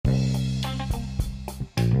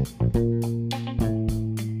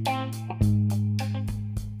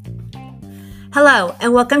Hello,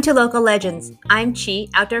 and welcome to Local Legends. I'm Chi,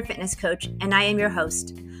 outdoor fitness coach, and I am your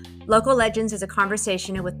host. Local Legends is a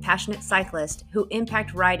conversation with passionate cyclists who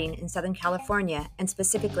impact riding in Southern California, and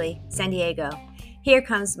specifically San Diego. Here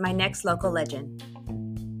comes my next local legend.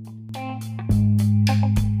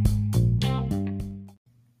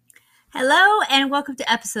 Hello, and welcome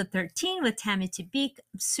to episode 13 with Tammy Tabeek.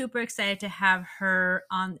 I'm super excited to have her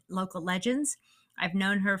on Local Legends. I've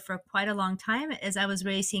known her for quite a long time as I was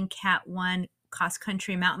racing Cat 1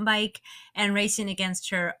 cross-country mountain bike and racing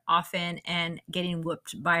against her often and getting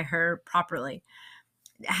whooped by her properly.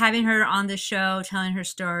 Having her on the show, telling her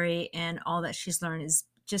story and all that she's learned is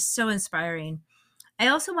just so inspiring. I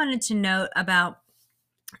also wanted to note about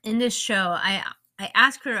in this show, I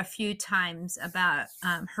asked her a few times about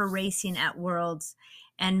her racing at Worlds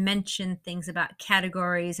and mentioned things about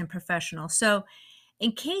categories and professional. So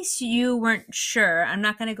in case you weren't sure, I'm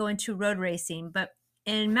not going to go into road racing, but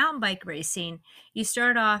in mountain bike racing, you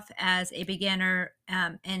start off as a beginner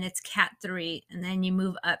and it's Cat 3, and then you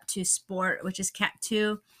move up to Sport, which is Cat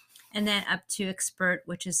 2, and then up to Expert,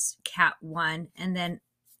 which is Cat 1, and then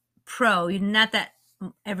Pro. Not that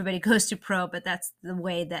everybody goes to Pro, but that's the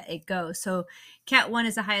way that it goes. So Cat 1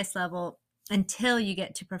 is the highest level until you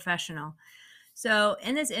get to Professional. So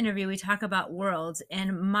in this interview, we talk about Worlds,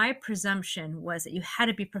 and my presumption was that you had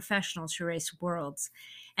to be professional to race Worlds.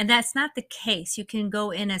 And that's not the case. You can go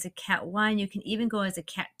in as a Cat 1. You can even go as a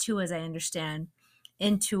Cat 2, as I understand,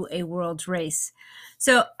 into a Worlds race.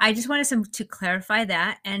 So I just wanted to clarify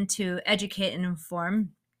that and to educate and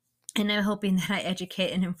inform. And I'm hoping that I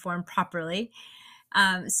educate and inform properly.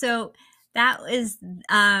 So that is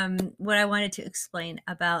what I wanted to explain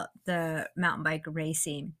about the mountain bike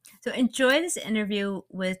racing. So enjoy this interview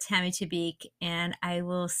with Tammy Tabeek, and I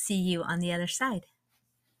will see you on the other side.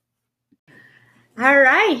 All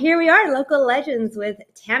right, here we are, Local Legends with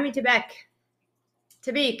Tammy Tabeek.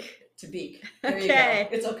 Tabeek. There you go.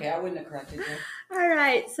 It's okay. I wouldn't have corrected you. All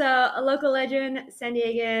right, so a local legend, San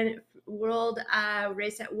Diego world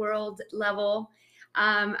race at world level.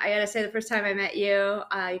 I gotta say, the first time I met you,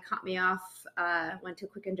 you caught me off. Went to a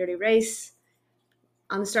quick and dirty race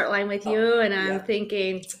on the start line with you, and I'm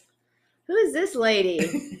thinking, who is this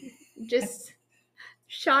lady? Just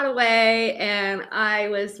shot away, and I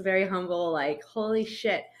was very humble, like, holy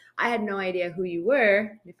shit. I had no idea who you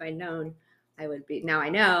were. If I'd known, I would be. Now I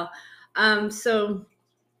know. So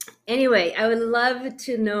anyway, I would love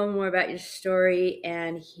to know more about your story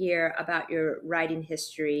and hear about your riding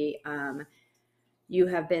history. You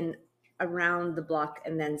have been around the block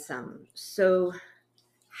and then some. So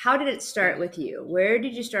how did it start with you? Where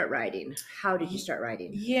did you start riding? How did you start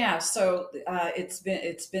riding? Yeah, so it's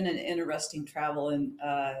been an interesting travel, and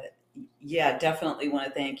definitely want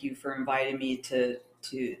to thank you for inviting me to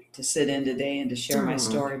sit in today and to share my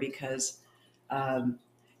story, because I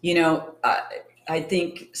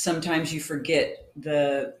think sometimes you forget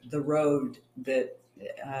the road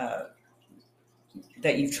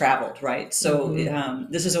that you've traveled, right? So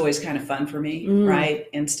this is always kind of fun for me, right?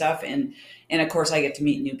 And stuff. And of course I get to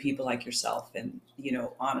meet new people like yourself. And,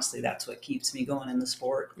 honestly, that's what keeps me going in the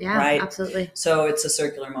sport. Yeah, right? Absolutely. So it's a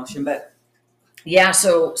circular motion, but yeah.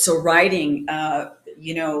 So riding,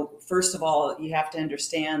 first of all, you have to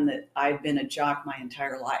understand that I've been a jock my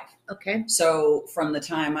entire life. Okay. So from the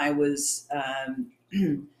time I was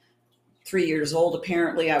 3 years old,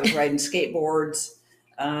 apparently I was riding skateboards.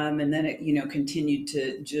 And then it, continued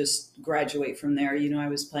to just graduate from there. I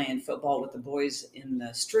was playing football with the boys in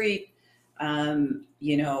the street.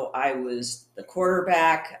 I was the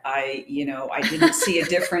quarterback. I didn't see a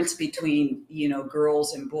difference between,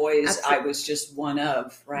 girls and boys. Absolutely. I was just one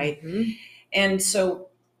of, right. Mm-hmm. And so,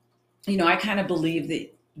 I kind of believe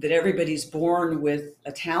that everybody's born with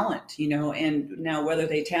a talent, and now whether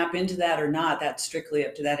they tap into that or not, that's strictly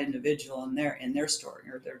up to that individual and their story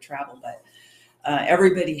or their travel. But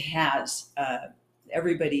everybody has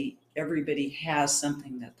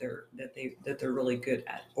something that they're really good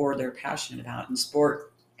at or they're passionate about, and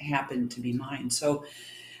sport happened to be mine. So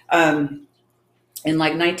in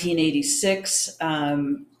like 1986,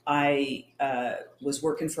 I was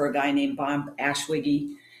working for a guy named Bob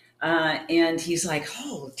Ashwiggy, and he's like,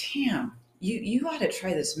 "Oh, Tam, you ought to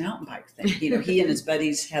try this mountain bike thing." He and his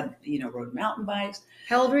buddies had rode mountain bikes.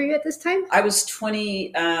 How old were you at this time? I was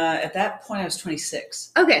 20. At that point, I was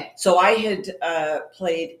 26. Okay. So I had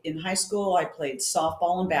played in high school. I played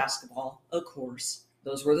softball and basketball, of course.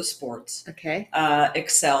 Those were the sports. Okay.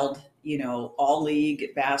 Excelled, all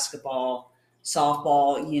league basketball,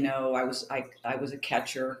 softball. I was a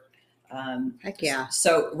catcher. Heck yeah.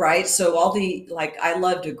 So, right. So all the, like, I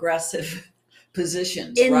loved aggressive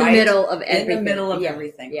positions, In right? the middle of everything. In the middle of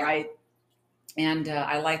everything, right? And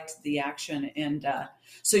I liked the action. And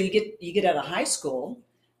so you get out of high school,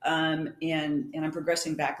 and I'm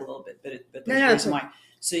progressing back a little bit, but there's a reason why.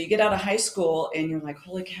 So you get out of high school and you're like,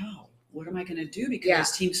 holy cow, what am I going to do? Because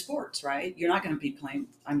it's team sports, right? You're not going to be playing.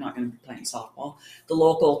 I'm not going to be playing softball. The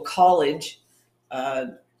local college,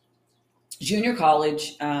 junior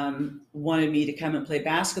college, wanted me to come and play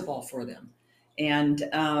basketball for them. And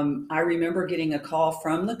I remember getting a call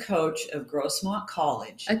from the coach of Grossmont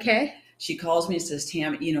College. Okay. She calls me and says,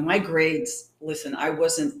 Tammy, my grades, listen, I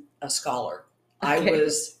wasn't a scholar. Okay.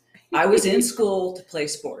 I was in school to play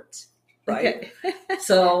sports, right? Okay.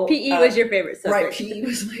 So PE was your favorite subject. Right, PE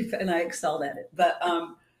was my favorite, and I excelled at it. But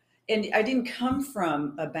and I didn't come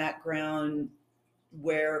from a background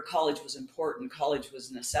where college was important. College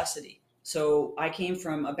was a necessity. So I came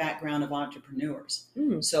from a background of entrepreneurs.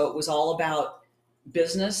 So it was all about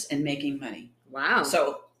business and making money. Wow.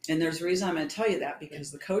 So, and there's a reason I'm going to tell you that,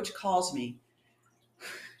 because the coach calls me.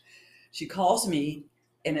 She calls me,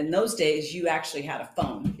 and in those days, you actually had a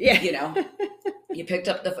phone. Yeah. You picked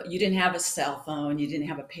up you didn't have a cell phone, you didn't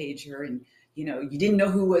have a pager, and you didn't know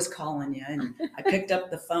who was calling you. And I picked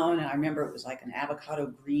up the phone, and I remember it was like an avocado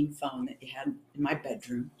green phone that you had in my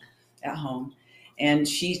bedroom at home. And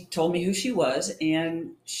she told me who she was,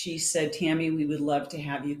 and she said, Tammy, we would love to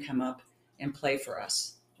have you come up and play for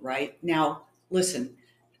us. Right now, listen,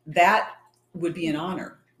 that would be an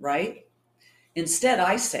honor, right? Instead,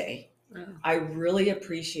 I say, I really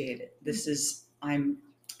appreciate it.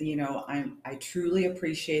 I truly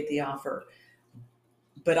appreciate the offer,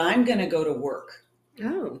 but I'm going to go to work.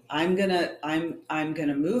 Oh, I'm going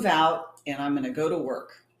to move out, and I'm going to go to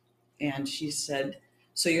work. And she said,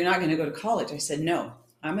 so you're not going to go to college? I said, no,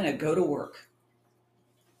 I'm going to go to work.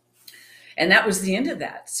 And that was the end of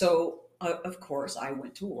that. So of course I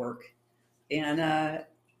went to work, and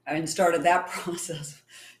started that process.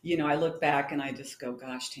 I look back and I just go,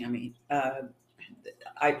 gosh, Tammy,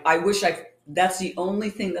 I wish that's the only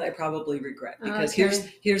thing that I probably regret, because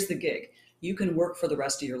here's the gig. You can work for the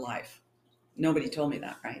rest of your life. Nobody told me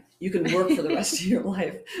that, right? You can work for the rest of your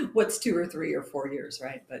life. What's 2 or 3 or 4 years,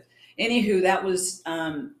 right? But anywho, that was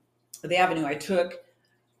the avenue I took,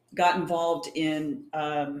 got involved in.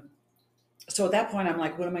 So at that point, I'm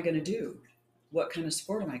like, what am I going to do? What kind of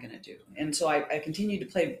sport am I going to do? And so I continued to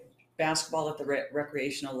play basketball at the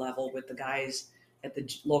recreational level with the guys at the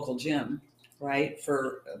local gym, right,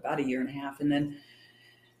 for about 1.5 years. And then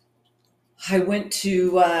I went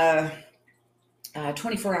to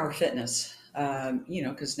 24-hour fitness,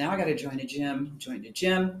 because now I got to join a gym. Joined a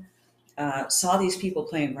gym, saw these people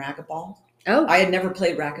playing racquetball. Oh, I had never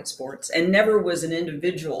played racket sports and never was an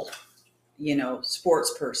individual,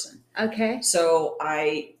 sports person. Okay. So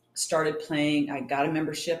I started playing. I got a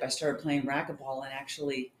membership. I started playing racquetball, and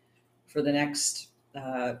actually, for the next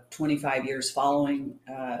 25 years following,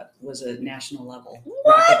 was a national level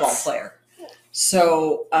racquetball player.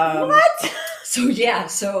 So what? So yeah.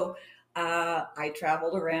 So I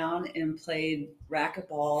traveled around and played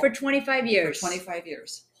racquetball for 25 years. For 25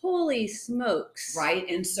 years. Holy smokes! Right,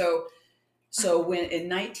 and so when in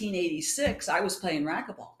 1986, I was playing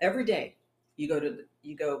racquetball every day.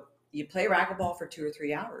 You play racquetball for 2 or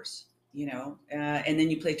 3 hours, and then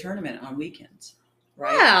you play tournament on weekends.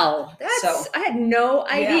 Right? Wow, I had no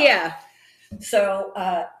idea. Yeah. So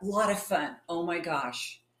a lot of fun. Oh my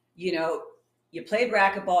gosh, you played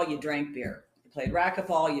racquetball, you drank beer. You played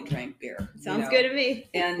racquetball, you drank beer. Sounds good to me.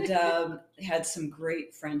 And had some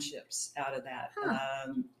great friendships out of that.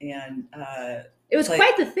 Huh. It was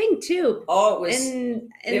quite the thing too. Oh, it was in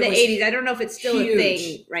the 80s. I don't know if it's still huge. A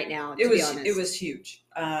thing right now. To be honest, it was huge.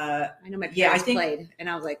 I know my parents played, and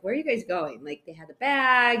I was like, "Where are you guys going?" Like they had the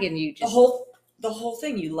bag, and you just the whole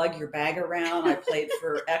thing. You lug your bag around. I played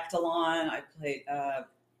for Xterra. I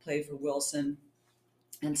played for Wilson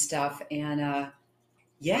and stuff. And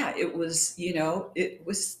it was it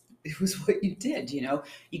was what you did. You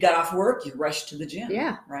got off work, you rushed to the gym.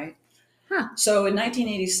 Yeah. Right. Huh. So in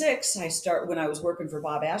 1986, when I was working for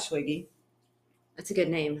Bob Ashwiggy. That's a good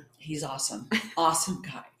name. He's awesome. Awesome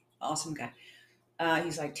guy. Awesome guy.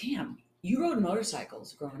 He's like, Tam, you rode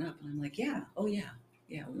motorcycles growing up. And I'm like, yeah. Oh, yeah.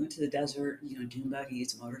 Yeah. We went to the desert, dune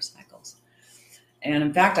buggies, motorcycles. And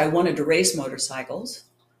in fact, I wanted to race motorcycles.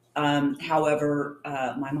 However,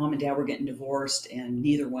 my mom and dad were getting divorced, and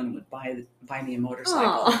neither one would buy me a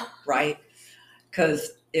motorcycle. Aww. Right?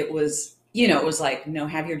 Because it was... it was like, no,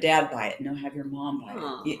 have your dad buy it. No, have your mom buy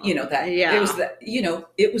it. That. Yeah. It was that.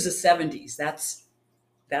 It was the 70s.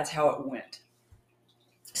 That's how it went.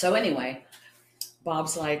 So anyway,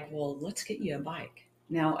 Bob's like, well, let's get you a bike.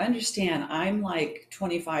 Now, understand, I'm like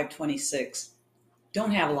 25, 26,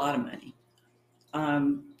 don't have a lot of money.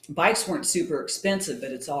 Bikes weren't super expensive,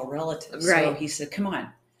 but it's all relative. Right. So he said, come on,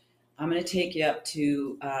 I'm going to take you up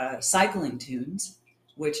to Cycling Tunes,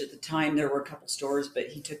 which at the time there were a couple stores, but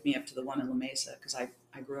he took me up to the one in La Mesa because I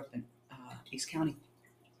grew up in East County.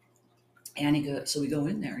 And so we go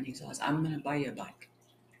in there and he says, I'm going to buy you a bike.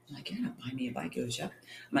 I'm like, you're going to buy me a bike? He goes, yep.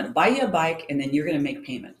 I'm going to buy you a bike and then you're going to make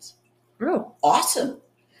payments. Oh, awesome.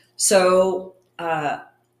 So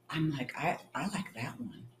I'm like, I like that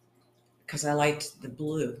one because I liked the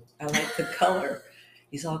blue. I liked the color.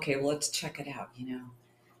 He's okay, well, let's check it out,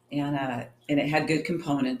 And it had good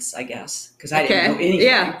components, I guess, because I didn't know anything.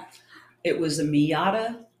 Yeah. It was a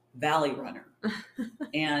Miata Valley Runner.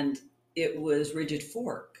 And it was rigid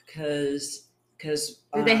fork because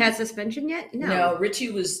did they have suspension yet? No,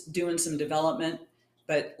 Richie was doing some development,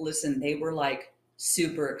 but listen, they were like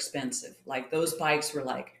super expensive. Like those bikes were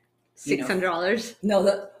like $600.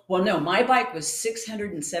 No, my bike was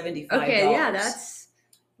 $675. Okay, yeah, that's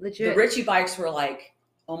legit. The Richie bikes were like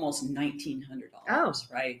almost $1,900. Oh,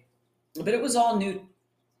 right. But it was all new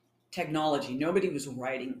technology. Nobody was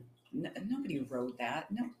riding. Nobody rode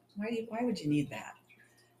that. No, why would you need that?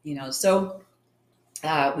 So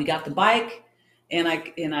we got the bike, and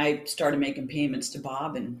I started making payments to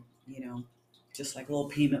Bob, and just like a little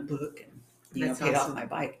payment book, and That's paid awesome. off my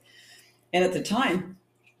bike. And at the time,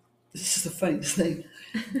 this is the funniest thing.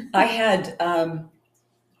 I had I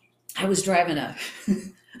was driving a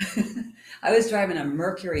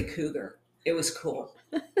Mercury Cougar. It was cool,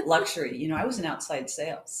 luxury. I was in outside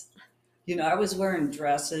sales. I was wearing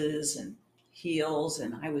dresses and heels,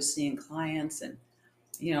 and I was seeing clients, and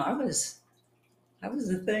I was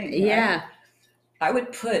the thing. Yeah. Right? I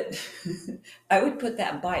would put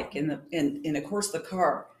that bike in of course the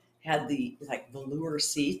car had the like velour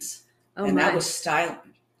seats, and that was styling.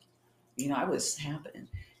 I was happening.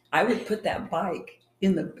 I would put that bike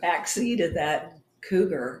in the back seat of that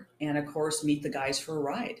Cougar, and of course meet the guys for a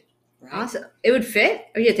ride. Right? Awesome. It would fit?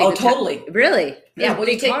 Or you take totally. Really? Yeah. Well,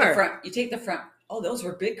 you take the front. You take the front. Oh, those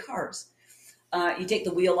were big cars. You take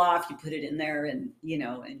the wheel off, you put it in there, and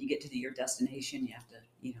and you get to your destination. You have to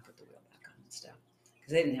put the wheel back on and stuff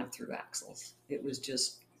because they didn't have through axles. It was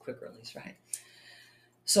just quick release, right?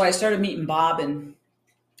 So I started meeting Bob and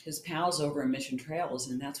his pals over in Mission Trails,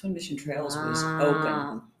 and that's when Mission Trails was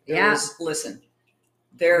open. Yeah. Listen,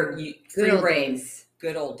 there good old days.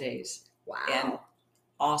 Good old days. Wow. And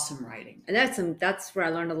awesome riding. And that's where I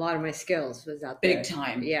learned a lot of my skills, was out there. Big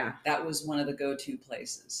time. Yeah. That was one of the go-to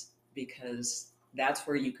places because that's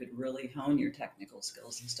where you could really hone your technical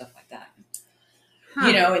skills and stuff like that.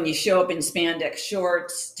 Huh. And you show up in spandex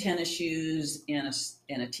shorts, tennis shoes, and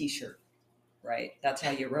a t-shirt, right? That's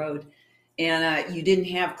how you rode. And you didn't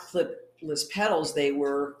have clipless pedals.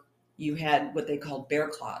 You had what they called bear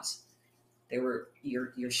claws. They were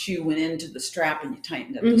your shoe went into the strap and you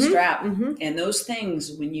tightened up the strap. Mm-hmm. And those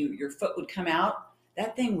things, when your foot would come out,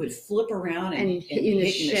 that thing would flip around and hit you in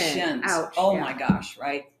the shins. Ouch. Oh my gosh,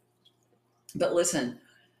 right? But listen,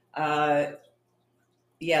 those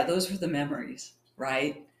were the memories,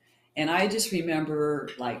 right? And I just remember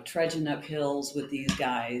like trudging up hills with these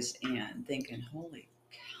guys and thinking, holy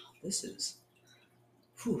cow, this is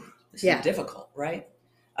difficult, right?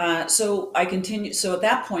 So I continued. So at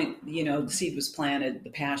that point, the seed was planted, the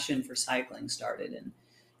passion for cycling started,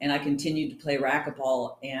 and I continued to play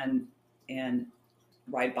racquetball and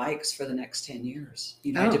ride bikes for the next 10 years.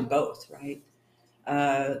 I did both, right?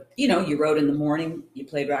 You rode in the morning, you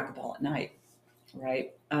played racquetball at night,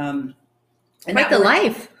 right? And quite the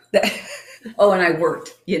life. And I worked,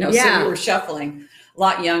 so we were shuffling, a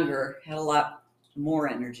lot younger, had a lot more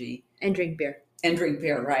energy. And drink beer,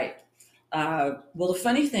 right. Well, the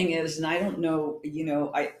funny thing is, and I don't know,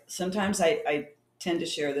 I tend to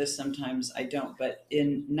share this, sometimes I don't, but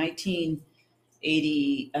in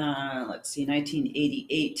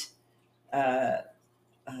 1988,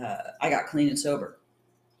 I got clean and sober.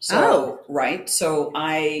 So, right. So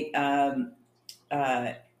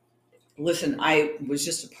listen, I was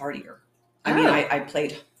just a partier. I mean, I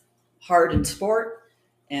played hard in sport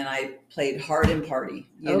and I played hard in party,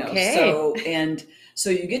 so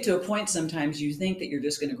you get to a point sometimes you think that you're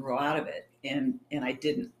just going to grow out of it. And I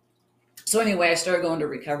didn't. So anyway, I started going to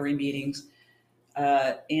recovery meetings,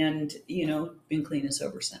 and, been clean and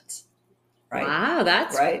sober since. Right. Wow.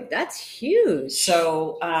 That's huge.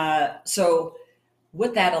 So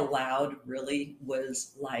what that allowed really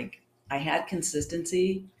was like, I had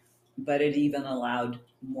consistency, but it even allowed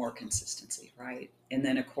more consistency. Right. And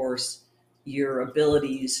then of course your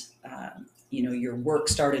abilities, your work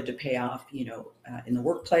started to pay off, in the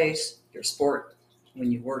workplace, your sport,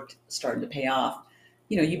 when you worked, started to pay off,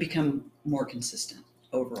 you become more consistent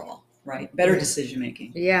overall, right? Better decision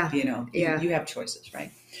making. Yeah. You have choices,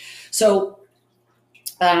 right? So,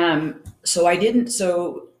 so I didn't,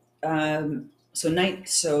 so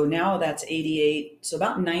now that's 88. So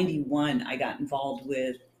about 91, I got involved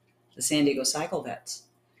with the San Diego Cycle Vets,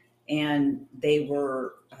 and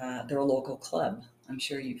they're a local club. I'm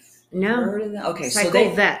sure you've heard of that. Okay.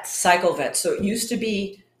 Cycle Vets. Cycle Vets. So it used to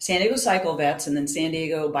be San Diego Cycle Vets, and then San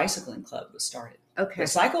Diego Bicycling Club was started. Okay. The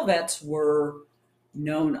Cycle Vets were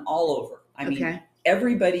known all over. I mean,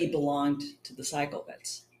 everybody belonged to the Cycle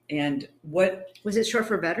Vets. And what was it short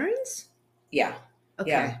for veterans? Yeah.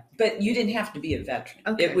 Okay. Yeah. But you didn't have to be a veteran.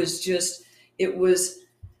 Okay.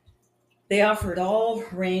 They offered all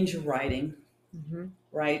range of riding,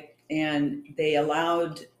 right? And they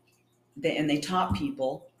they taught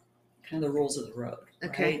people kind of the rules of the road.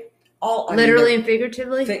 Okay. Right? All literally and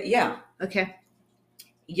figuratively? Yeah. Okay.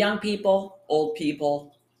 Young people, old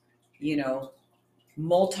people, there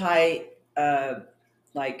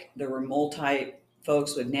were multi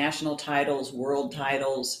folks with national titles, world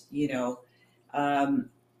titles, and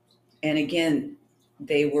again,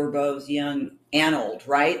 they were both young and old,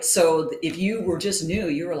 right? So if you were just new,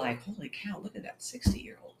 you were like, holy cow, look at that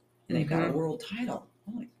 60-year-old. And they've got a world title.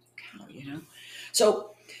 Holy cow,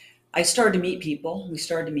 So I started to meet people. We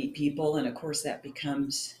started to meet people. And of course, that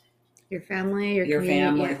becomes your family, your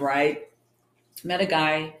family, right? Met a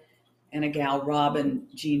guy and a gal, Rob and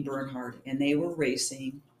Jean Bernhard, and they were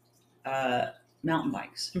racing mountain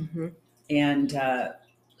bikes. And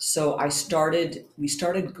so we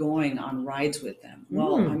started going on rides with them.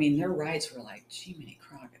 Well, I mean, their rides were like, Jiminy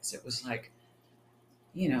Crockets. It was like,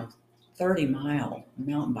 30-mile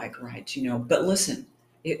mountain bike rides, But listen,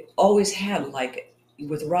 it always had, like,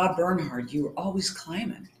 with Rob Bernhard, you were always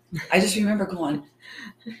climbing. I just remember going,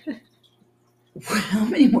 how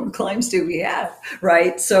many more climbs do we have,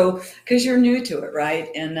 right? So, because you're new to it, right?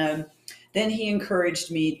 And then he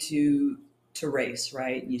encouraged me to race,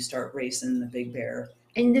 right? And you start racing the Big Bear.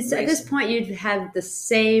 And at this point, you'd had the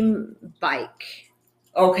same bike.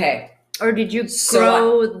 Okay. Or did you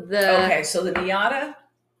grow the... Okay, so the Miata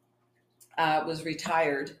was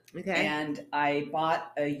retired. Okay. And I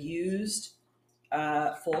bought a used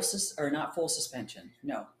not full suspension.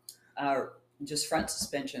 No. Just front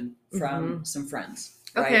suspension from some friends.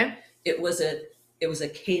 Right? Okay. It was a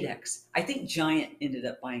Cadex. I think Giant ended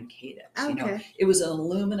up buying Cadex. Okay. It was an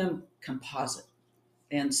aluminum composite.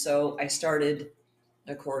 And so I started,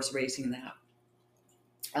 of course, racing that.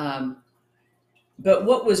 But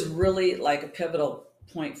what was really like a pivotal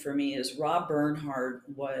point for me is Rob Bernhard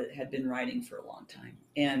had been riding for a long time.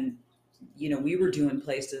 And, we were doing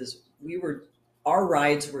places, our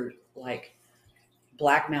rides were like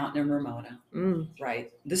Black Mountain and Ramona,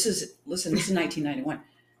 right? This is 1991.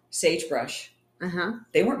 Sagebrush.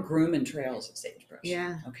 They weren't grooming trails at Sagebrush.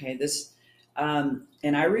 Yeah. Okay.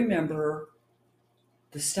 And I remember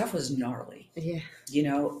the stuff was gnarly. Yeah.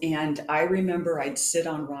 And I remember I'd sit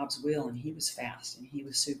on Rob's wheel and he was fast and he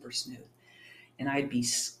was super smooth. And I'd be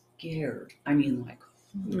scared. I mean, like,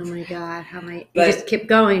 oh my God, you just kept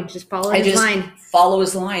going, just follow his line. Follow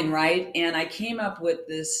his line, right? And I came up with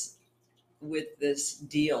this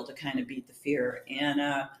deal to kind of beat the fear. And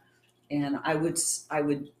I would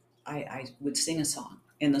sing a song.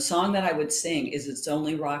 And the song that I would sing is It's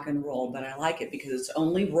Only Rock and Roll, but I like it because it's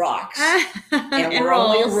only rocks and we're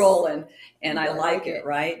only rolling. And I like it,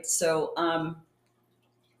 right? So, and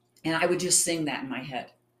I would just sing that in my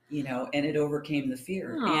head, and it overcame the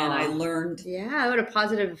fear. Aww. And I learned. Yeah, what a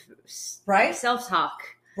positive self-talk.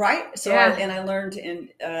 Right. So, I learned, and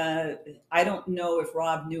I don't know if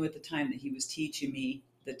Rob knew at the time that he was teaching me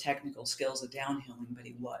the technical skills of downhilling, but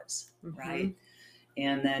he was, right?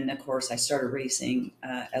 And then, of course, I started racing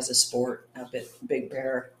as a sport up at Big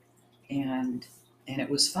Bear, and it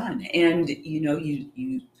was fun. And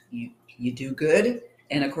you do good,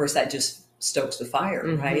 and of course that just stokes the fire,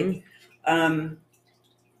 right?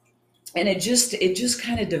 And it just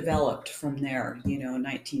kind of developed from there.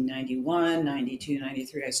 1991, 92,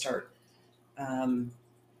 93, I start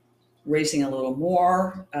racing a little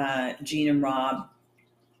more. Gene and Rob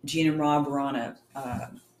were on a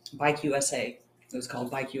Bike USA. It was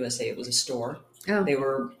called Bike USA. It was a store. Oh. They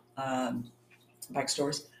were bike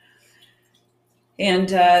stores. And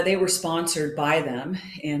they were sponsored by them,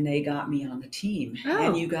 and they got me on the team. Oh.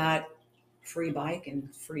 And you got free bike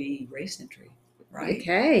and free race entry, right?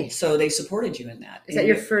 Okay. So they supported you in that. Is that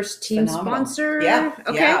your first team sponsor? Yeah.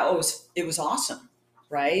 Okay. Yeah. It was awesome,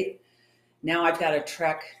 right? Now I've got a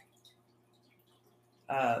Trek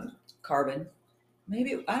carbon.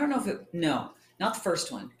 Maybe, I don't know if no, not the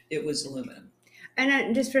first one. It was aluminum.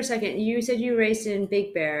 And just for a second, you said you raced in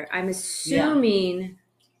Big Bear. I'm assuming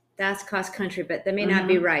that's cross country, but that may not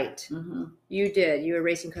be right. You did. You were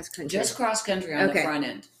racing cross country. Just cross country on the front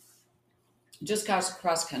end. Just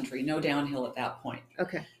cross country, no downhill at that point.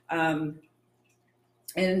 Okay.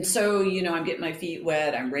 And so, I'm getting my feet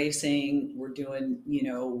wet. I'm racing. We're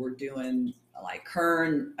doing like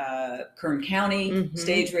Kern County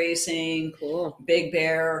stage racing. Cool. Big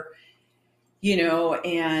Bear,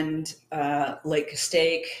 and Lake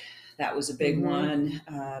Castaic. That was a big one.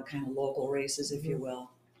 Kind of local races, if you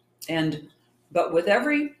will. But with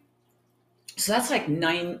so that's like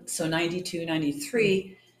 92,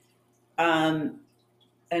 93. And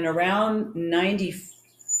around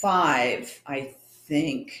 95, I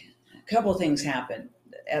think a couple of things happened.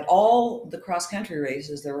 At all the cross country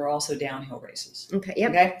races, there were also downhill races. Okay.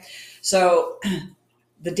 Yep. Okay. So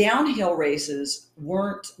the downhill races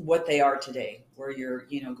weren't what they are today, where you're,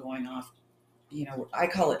 going off, I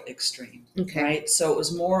call it extreme. Okay. Right. So it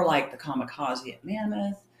was more like the kamikaze at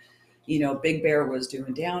Mammoth. Big Bear was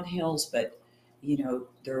doing downhills, but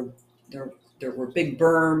there were big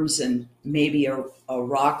berms and maybe a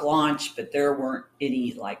rock launch, but there weren't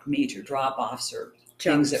any like major drop-offs or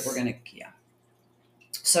things that were going to,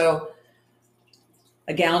 So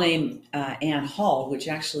a gal named Ann Hall, which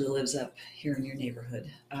actually lives up here in your neighborhood,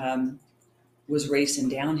 was racing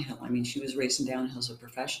downhill. I mean, she was racing downhill as a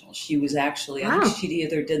professional. She was actually, I think she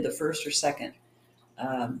either did the first or second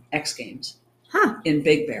X Games in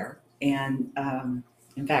Big Bear. And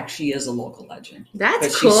in fact, she is a local legend.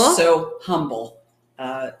 That's cool. She's so humble.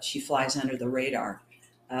 She flies under the radar.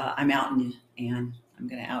 I'm outing you, Ann. I'm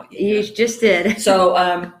going to out you. You just did.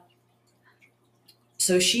 So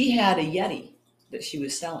she had a Yeti that she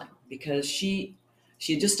was selling because she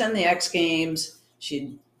had just done the X Games. She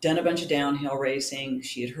had done a bunch of downhill racing.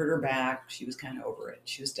 She had hurt her back. She was kind of over it.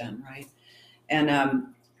 She was done, right? And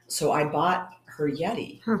so I bought her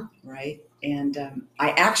Yeti, right? And the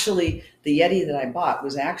Yeti that I bought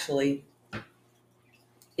was actually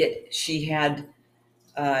she had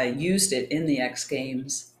used it in the X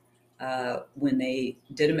Games when they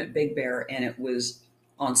did them at Big Bear, and it was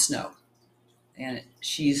on snow. And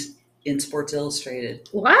she's in Sports Illustrated.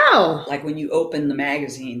 Wow. Like when you open the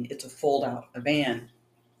magazine, it's a van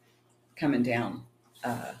coming down.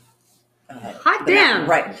 Hot damn.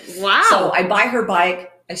 Right. Wow. So I buy her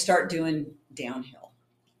bike. I start doing downhill.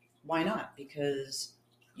 Why not? Because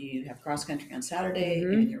you have cross country on Saturday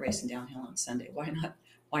and you're racing downhill on Sunday. Why not?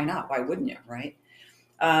 Why not? Why wouldn't you? Right.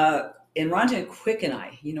 And Rhonda Quick and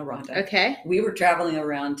I, Rhonda. Okay. We were traveling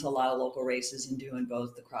around to a lot of local races and doing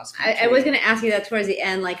both the cross country. I was going to ask you that towards the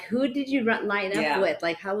end. Like, who did you line up with?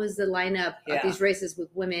 Like, how was the lineup of these races with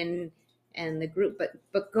women and the group?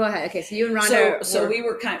 But go ahead. Okay, so you and Rhonda. So we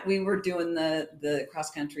were doing the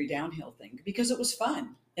cross country downhill thing because it was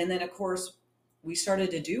fun, and then of course we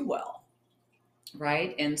started to do well,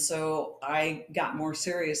 right? And so I got more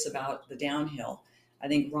serious about the downhill. I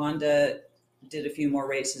think Rhonda did a few more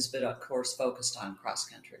races, but of course focused on cross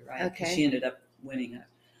country, right? Okay. She ended up winning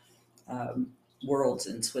a Worlds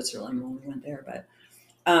in Switzerland when we went there. But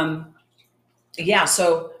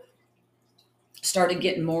so started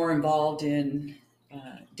getting more involved in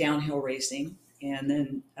downhill racing, and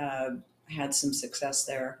then had some success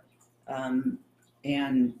there, and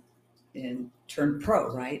turned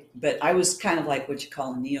pro, right? But I was kind of like what you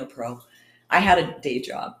call a neo-pro. I had a day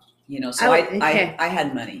job, so I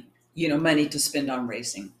had money. Money to spend on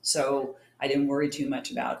racing. So I didn't worry too much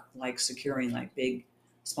about like securing like big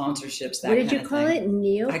sponsorships. What did you call it?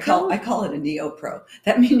 Neo-pro? I call it a neo-pro.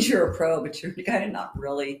 That means you're a pro, but you're kind of not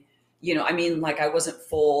really, like I wasn't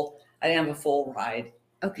full. I didn't have a full ride.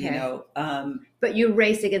 Okay. But you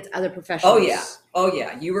raced against other professionals. Oh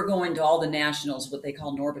yeah. You were going to all the nationals, what they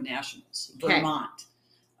call Norba Nationals, Vermont,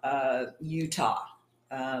 Utah,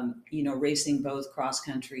 racing both cross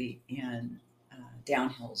country and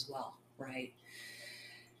downhill as well, right?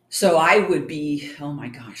 So I would be, oh my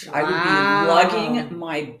gosh, I would be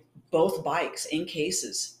lugging both bikes in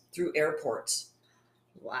cases through airports.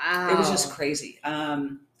 Wow. It was just crazy.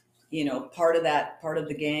 Part of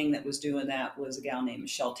the gang that was doing that was a gal named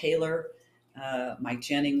Michelle Taylor, Mike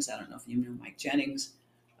Jennings. I don't know if you know Mike Jennings,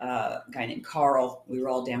 a guy named Carl. We were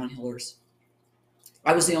all downhillers.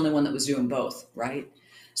 I was the only one that was doing both, right?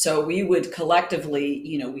 So we would collectively,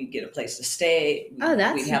 we'd get a place to stay. We'd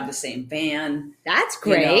have the same van. That's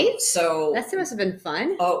great. So that must have been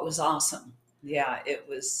fun. Oh, it was awesome. Yeah, it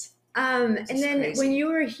was. And then crazy. When you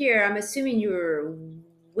were here, I'm assuming you were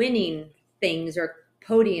winning things or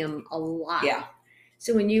podium a lot. Yeah.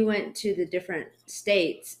 So when you went to the different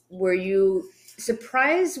states, were you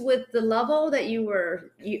surprised with the level that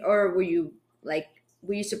or were you like,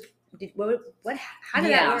 were you, how did that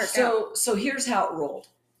Yeah. work out? So here's how it rolled.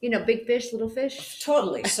 You know, big fish, little fish?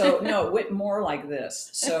 Totally. So no, it went more like this.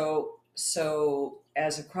 So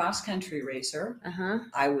as a cross country racer,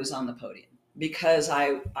 I was on the podium because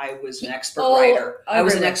I was an expert rider. I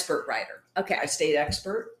was an expert rider. Okay. I stayed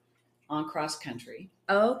expert on cross country.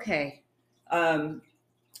 Okay.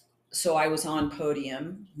 So I was on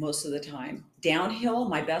podium most of the time. Downhill,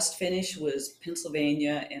 my best finish was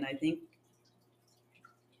Pennsylvania, and I think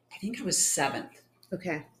I was 7th.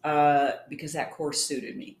 Okay. Because that course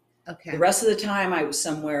suited me. Okay. The rest of the time I was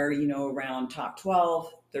somewhere, around top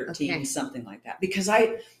 12, 13, something like that. Because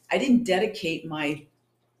I didn't dedicate my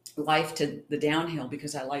life to the downhill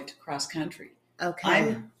because I liked cross country.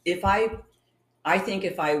 Okay. I think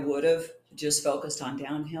if I would have just focused on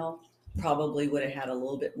downhill, probably would have had a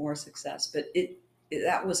little bit more success. But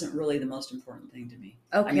that wasn't really the most important thing to me.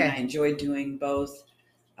 Okay. I mean, I enjoyed doing both.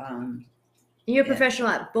 You're a professional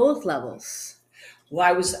at both levels. Well,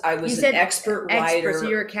 I was an expert rider. So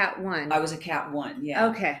you're a Cat 1. I was a Cat 1, yeah.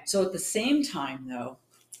 Okay. So at the same time, though,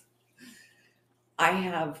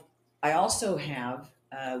 I also have,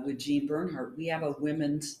 with Jean Bernhardt, we have a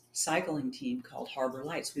women's cycling team called Harbor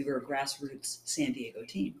Lights. We were a grassroots San Diego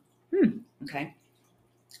team. Okay.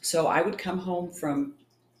 So I would come home from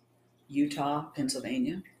Utah,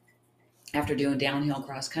 Pennsylvania, after doing downhill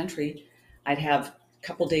cross country. I'd have a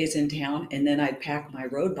couple days in town, and then I'd pack my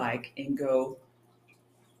road bike and go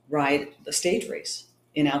ride the stage race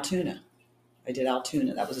in Altoona. I did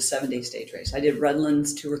Altoona. That was a 7-day stage race. I did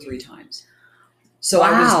Redlands 2 or 3 times. So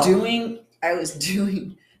wow. I was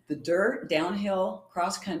doing the dirt, downhill,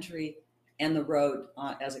 cross country, and the road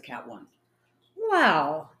as a Cat 1.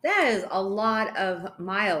 Wow, that is a lot of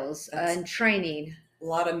miles and training. A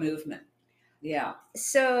lot of movement. Yeah.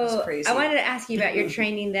 So I wanted to ask you about your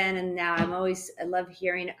training then and now. I love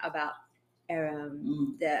hearing about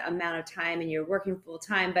the amount of time, and you're working full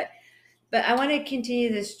time, but I want to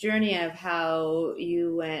continue this journey of how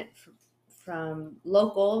you went from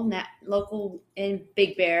local in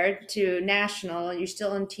Big Bear to national. You're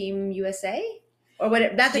still on Team USA, or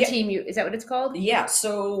what? That's a team. Is that what it's called? Yeah.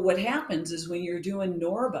 So what happens is when you're doing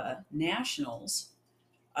NORBA nationals,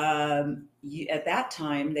 at that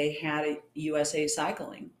time they had a USA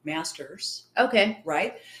Cycling Masters. Okay.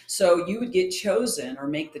 Right. So you would get chosen or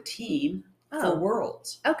make the team for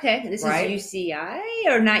Worlds. Okay. This is UCI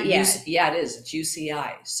or not yet? Yeah, it is. It's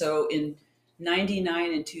UCI. So in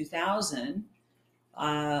 99 and 2000,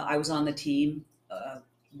 I was on the team.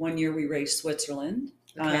 1 year we raced Switzerland.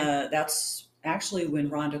 Okay. That's actually when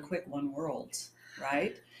Rhonda Quick won Worlds,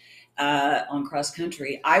 right? On cross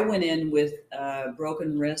country. I went in with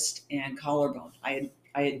broken wrist and collarbone. I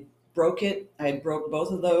had broke it. I had broke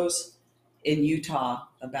both of those in Utah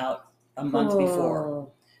about a month before.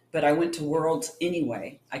 But I went to Worlds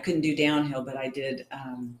anyway. I couldn't do downhill, but I did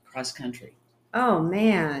cross country. Oh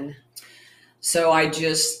man! So I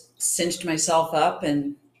just cinched myself up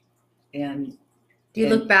and. Do you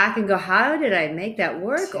look back and go, "How did I make that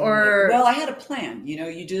work?" Or well, I had a plan.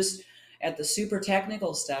 You just at the super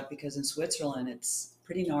technical stuff, because in Switzerland it's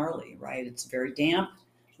pretty gnarly, right? It's very damp,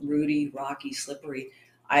 rooty, rocky, slippery.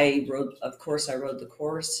 I rode the course,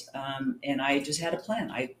 and I just had a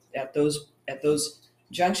plan. At those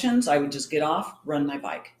junctions, I would just get off, run my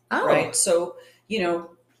bike. Oh. Right. So,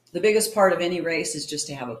 the biggest part of any race is just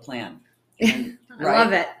to have a plan. And, I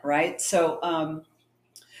love it. Right. So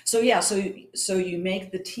you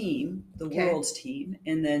make the team, the World's team,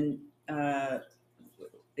 and then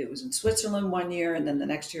it was in Switzerland 1 year, and then the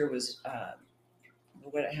next year was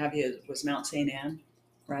was Mount St. Anne,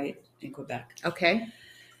 right, in Quebec. Okay.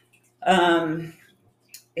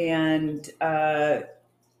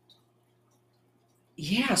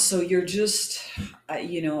 So you're just,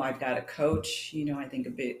 I've got a coach. I think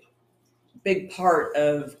a big part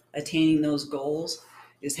of attaining those goals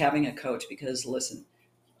is having a coach, because listen,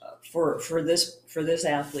 for this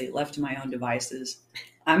athlete left to my own devices,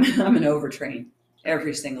 I'm an overtrain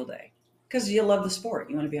every single day, because you love the sport.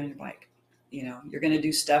 You want to be on your bike. You're going to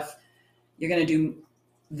do stuff. You're going to do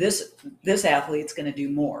this. This athlete's going to do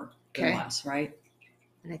more than less, right?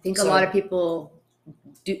 And I think a lot of people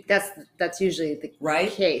do. That's usually the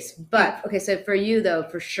case. But okay, so for you though,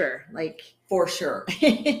 for sure, for sure,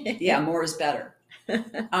 yeah, more is better.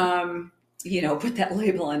 Put that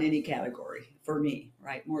label on any category for me,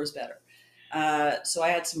 right? More is better. So I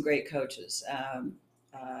had some great coaches.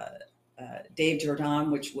 Dave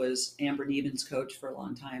Jordan, which was Amber Neben's coach for a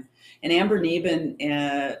long time, and Amber Neben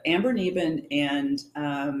and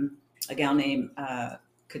a gal named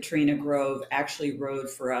Katrina Grove actually rode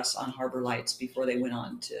for us on Harbor Lights before they went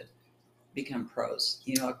on to become pros,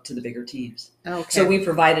 up to the bigger teams. Okay. So we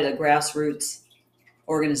provided a grassroots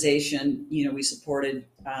organization. We supported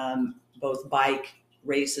both bike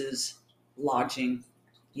races, lodging,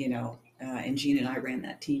 and Gene and I ran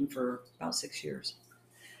that team for about 6 years.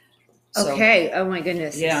 So, okay. Oh my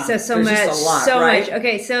goodness. Yeah. So much. Just a lot, so right? much.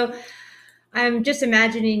 Okay. So I'm just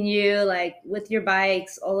imagining you like with your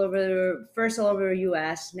bikes all over the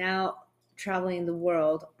US, now traveling the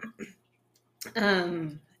world.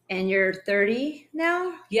 And you're 30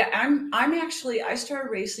 now? Yeah, I'm actually, I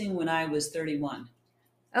started racing when I was 31.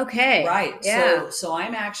 Okay. Right. Yeah. So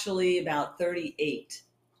I'm actually about 38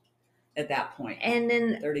 at that point. And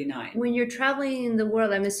then 39. when you're traveling the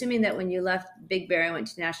world, I'm assuming that when you left Big Bear and went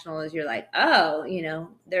to nationals, you're like, oh,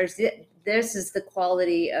 this is the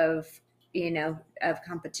quality of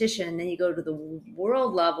competition. And then you go to the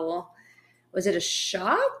world level. Was it a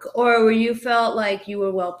shock, or were you felt like you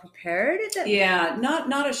were well prepared at that? Yeah,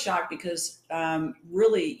 not a shock, because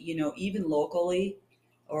really, even locally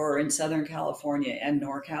or in Southern California and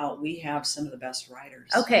NorCal, we have some of the best riders.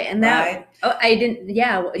 Okay, and right? I didn't.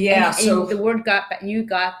 Yeah, Yeah. And the word you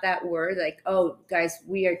got that word, like, oh, guys,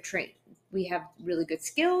 we are trained. We have really good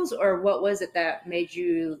skills, or what was it that made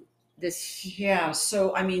you this? Yeah.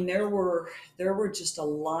 So I mean, there were just a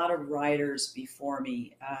lot of riders before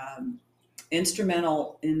me.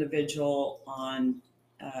 Instrumental individual on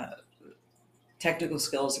technical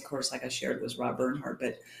skills, of course, like I shared, was Rob Bernhardt,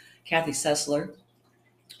 but Kathy Sessler,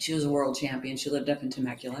 she was a world champion. She lived up in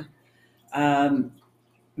Temecula.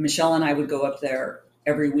 Michelle and I would go up there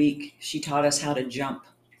every week. She taught us how to jump,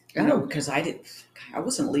 because I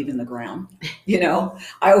wasn't leaving the ground. I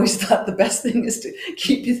always thought the best thing is to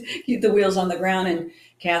keep the wheels on the ground. And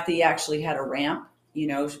Kathy actually had a ramp,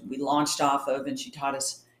 we launched off of, and she taught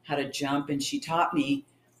us how to jump, and she taught me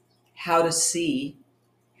how to see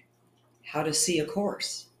a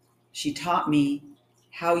course. She taught me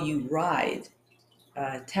how you ride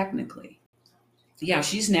technically. Yeah,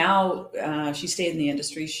 she's now she stayed in the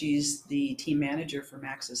industry. She's the team manager for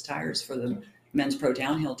Maxxis Tires for the men's pro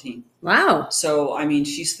downhill team. Wow. So I mean,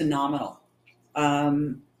 she's phenomenal.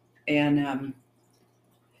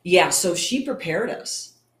 Yeah, so she prepared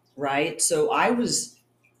us, right? So I was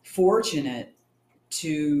fortunate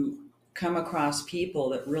to come across people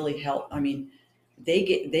that really helped. I mean, they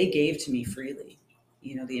gave to me freely,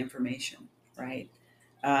 the information, right?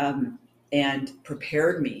 And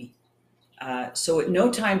prepared me. So at no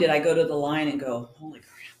time did I go to the line and go, holy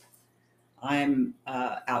crap, I'm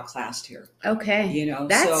outclassed here. Okay.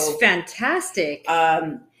 That's fantastic.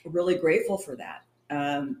 Really grateful for that.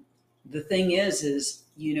 The thing is,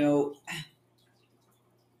 you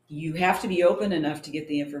have to be open enough to get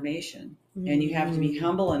the information, and you have to be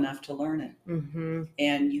humble enough to learn it. Mm-hmm.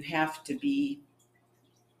 And you have to be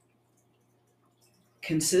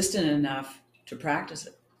consistent enough to practice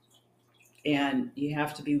it. And you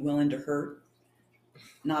have to be willing to hurt.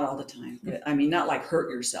 Not all the time, but I mean, not like hurt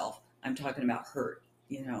yourself. I'm talking about hurt,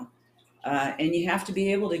 and you have to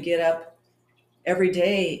be able to get up every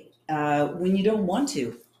day when you don't want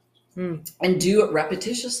to, and do it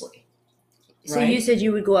repetitiously. So right? You said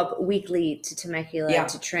you would go up weekly to Temecula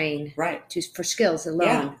to train, right? For skills alone.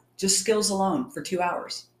 Yeah, just skills alone for 2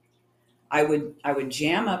 hours. I would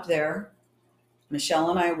jam up there.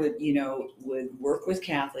 Michelle and I would work with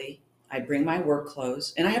Kathy. I'd bring my work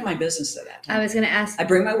clothes, and I had my business at that time. I was going to ask. I'd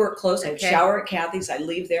bring my work clothes. I'd shower at Kathy's. I'd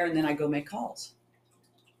leave there, and then I'd go make calls.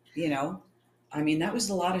 I mean, that was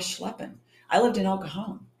a lot of schlepping. I lived in El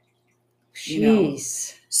Cajon.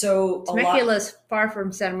 Jeez. So Temecula's far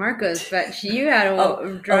from San Marcos, but you had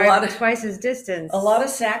to drive twice as distance. A lot of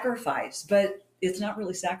sacrifice, but it's not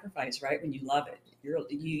really sacrifice, right? When you love it,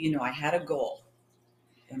 I had a goal,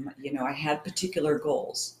 and I had particular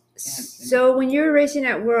goals. So when you're racing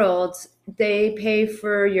at Worlds, they pay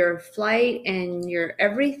for your flight and your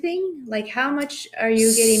everything? Like, how much are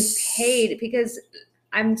you getting paid? Because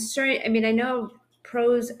I'm sorry, I mean, I know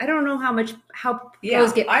pros, I don't know how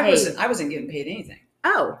pros get paid. I wasn't getting paid anything.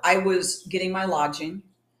 Oh. I was getting my lodging,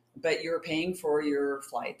 but you're paying for your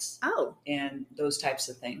flights. Oh. And those types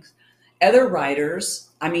of things. Other riders,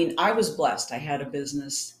 I mean, I was blessed. I had a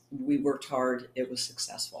business. We worked hard. It was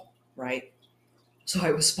successful, right? So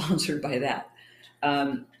I was sponsored by that.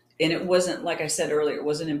 And it wasn't, like I said earlier, it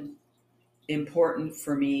wasn't important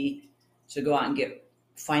for me to go out and get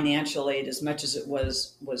financial aid as much as it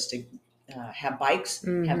was to have bikes,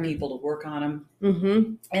 have people to work on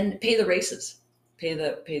them, and pay the races, pay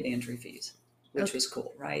the entry fees, which was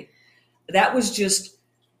cool, right? That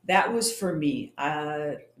was for me,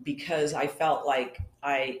 because I felt like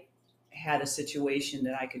I had a situation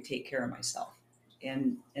that I could take care of myself,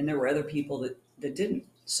 and there were other people that didn't.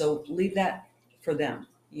 So leave that for them.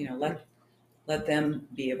 Let them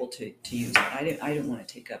be able to use it. I didn't want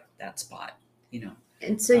to take up that spot.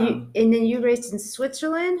 And so and then you raced in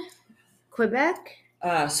Switzerland, Quebec.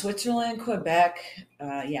 Switzerland, Quebec,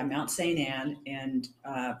 Mount Saint Anne, and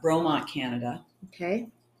Bromont, Canada. Okay.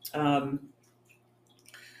 I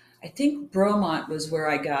think Bromont was where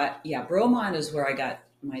I got. Yeah, Bromont is where I got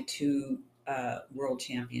my 2 world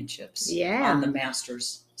championships. Yeah. On the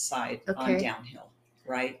masters side, on downhill,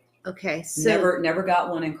 right? Okay. So never got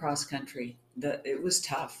one in cross country. It was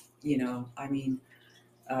tough. I mean,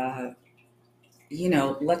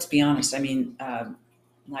 let's be honest. I mean,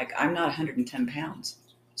 like, I'm not 110 pounds.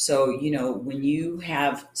 So, when you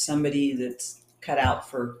have somebody that's cut out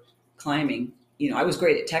for climbing, I was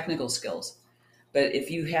great at technical skills, but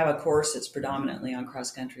if you have a course that's predominantly on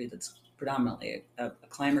cross country, that's predominantly a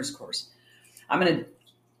climber's course, I'm going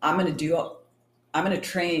to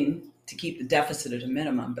train to keep the deficit at a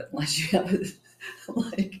minimum. But unless you have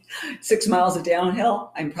like 6 miles of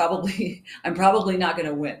downhill, I'm probably not going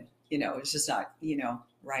to win. It's just not,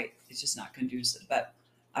 right. It's just not conducive. But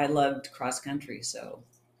I loved cross country. So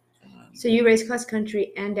you race cross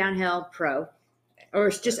country and downhill pro, or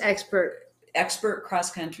it's just expert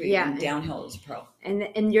cross country, and downhill is pro.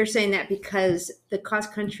 And you're saying that because the cross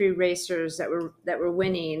country racers that were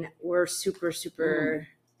winning were super.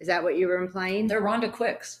 Is that what you were implying? They're Rhonda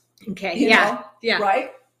Quicks. Okay. Yeah.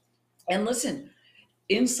 Right. And listen,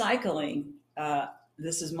 in cycling,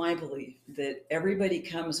 this is my belief that everybody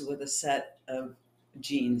comes with a set of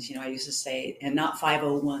genes. I used to say, and not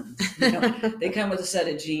 501s. They come with a set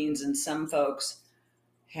of genes, and some folks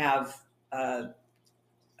have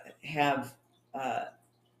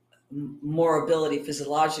more ability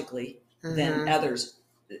physiologically than others.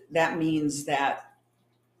 That means that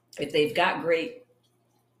if they've got great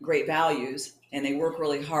values and they work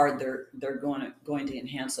really hard, they're going to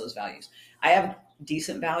enhance those values. I have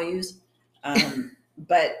decent values,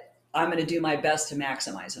 but I'm going to do my best to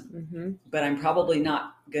maximize them. Mm-hmm. But I'm probably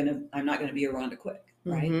not going to be a Rhonda Quick,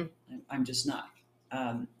 right? Mm-hmm. I'm just not.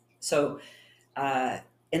 And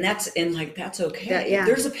that's okay. Yeah.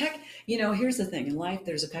 There's a here's the thing in life,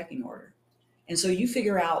 there's a pecking order. And so you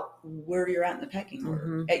figure out where you're at in the pecking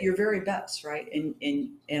order at your very best, right? And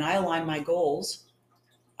I align my goals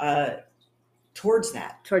towards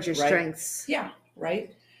that. Towards your right? strengths. Yeah,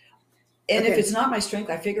 right. And if it's not my strength,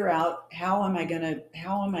 I figure out how am I gonna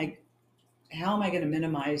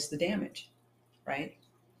minimize the damage, right?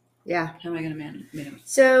 Yeah. How am I gonna minimize?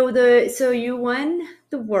 So you won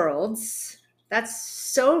the Worlds. That's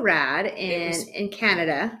so rad in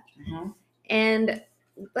Canada. And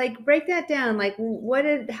like, break that down. Like, what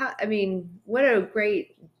a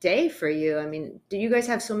great day for you. I mean, do you guys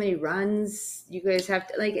have so many runs? You guys have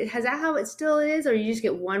to, like, is that how it still is? Or you just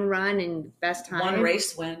get one run and best time? One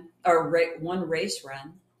race win, or one race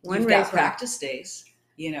run. You've got practice days,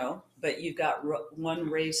 but you've got one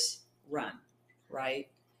race run, right?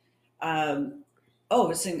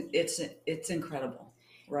 It's incredible,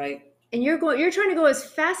 right? And you're trying to go as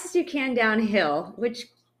fast as you can downhill, which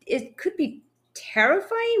it could be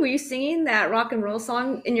terrifying. Were you singing that rock and roll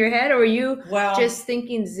song in your head, or were you just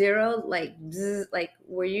thinking zero, like bzz, like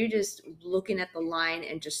were you just looking at the line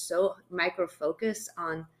and just so micro focused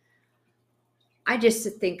on? I just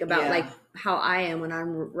think about like how I am when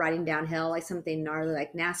I'm riding downhill, like something gnarly,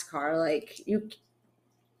 like NASCAR, like you.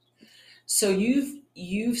 So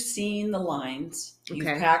you've seen the lines.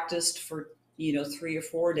 You've practiced for 3 or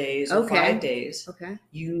 4 days or 5 days. Okay.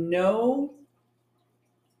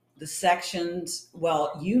 The sections,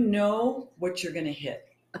 what you're going to hit.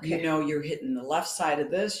 Okay. You're hitting the left side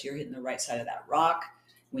of this, you're hitting the right side of that rock.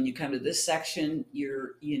 When you come to this section,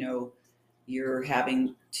 you're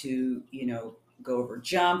having to, go over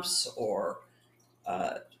jumps or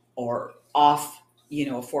off, a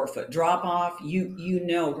 4-foot drop off.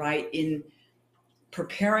 Right? In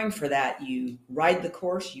preparing for that, you ride the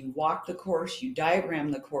course, you walk the course, you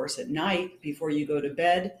diagram the course at night before you go to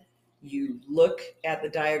bed. You look at the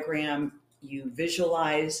diagram, you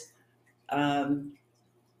visualize the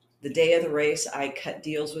day of the race. I cut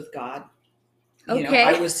deals with God. Okay.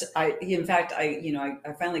 I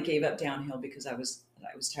finally gave up downhill because I was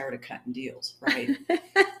tired of cutting deals, right?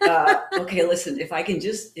 Okay, listen, if I can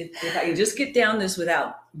just get down this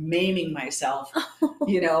without maiming myself,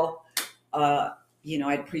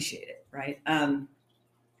 I'd appreciate it, right?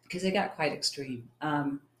 Because it got quite extreme.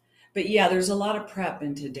 But yeah, there's a lot of prep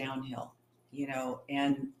into downhill,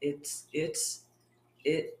 and it's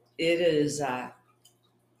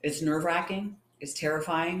nerve-wracking, it's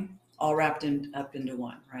terrifying, all wrapped up into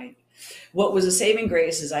one, right? What was a saving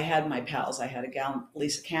grace is I had my pals. I had a gal,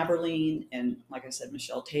 Lisa Caberline, and like I said,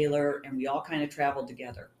 Michelle Taylor, and we all kind of traveled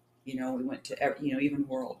together. We went to, even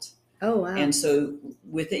Worlds. Oh, wow. And so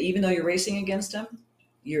with it, even though you're racing against them,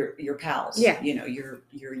 you're pals. Yeah. You're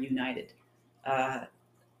united.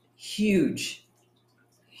 Huge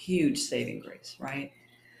saving grace, right?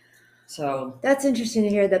 So that's interesting to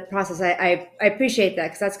hear the process. I appreciate that,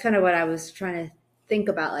 because that's kind of what I was trying to think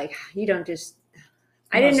about. Like, you don't just,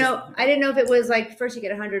 I didn't know if it was like first you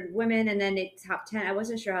get 100 women and then it's top 10. I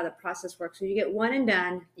wasn't sure how the process works. So you get one and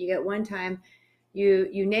done, you get one time, you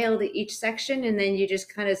nailed each section, and then you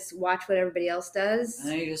just kind of watch what everybody else does. And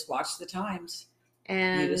then you just watch the times.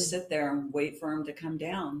 And you just sit there and wait for them to come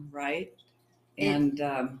down, right? And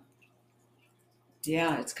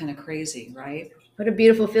yeah, it's kind of crazy, right? What a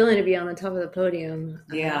beautiful feeling to be on the top of the podium.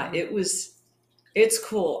 Yeah, it's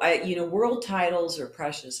cool. World titles are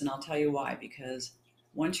precious, and I'll tell you why. Because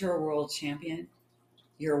once you're a world champion,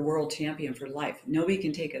 you're a world champion for life. Nobody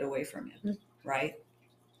can take it away from you, right?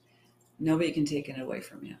 Nobody can take it away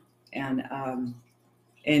from you. And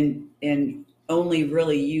only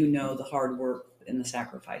really the hard work and the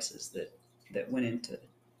sacrifices that went into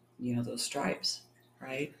those stripes,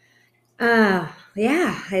 right? Yeah,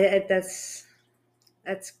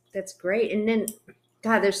 that's great. And then,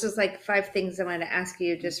 God, there's just like 5 things I wanted to ask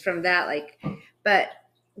you just from that. Like, but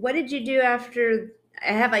what did you do after?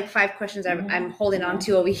 I have like 5 questions I'm holding on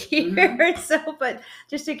to over here. So, but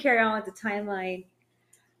just to carry on with the timeline,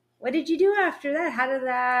 what did you do after that? How did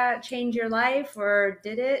that change your life, or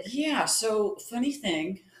did it? Yeah. So funny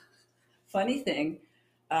thing.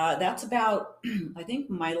 That's about, I think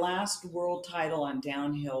my last world title on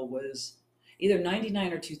downhill was either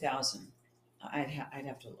 99 or 2000. I'd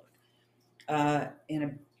have to look.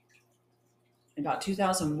 In about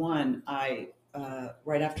 2001, I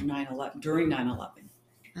right after 9/11, during 9/11,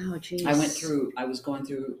 oh geez, I was going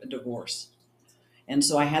through a divorce, and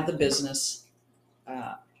so I had the business.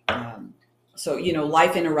 So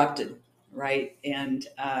life interrupted, right? And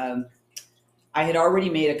I had already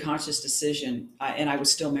made a conscious decision, and I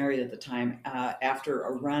was still married at the time. After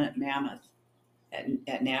a run at Mammoth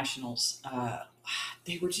at Nationals,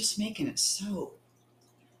 they were just making it so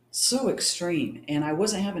extreme, and I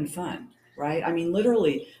wasn't having fun, right? I mean,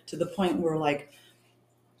 literally to the point where, like,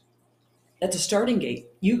 at the starting gate,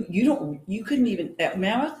 you couldn't even, at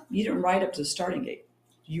Mammoth, you didn't ride up to the starting gate.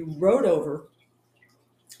 You rode over,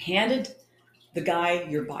 handed the guy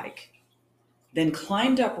your bike, then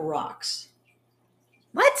climbed up rocks.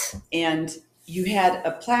 What? And you had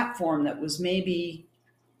a platform that was maybe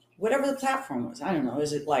whatever the platform was. I don't know.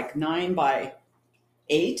 Is it like 9 by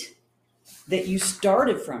 8 that you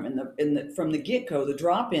started from? From the get-go, the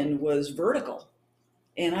drop-in was vertical.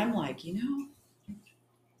 And I'm like,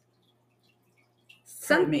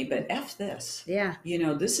 pardon me, but F this. Yeah.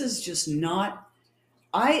 This is just not,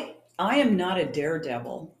 I am not a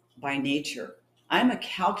daredevil by nature. I'm a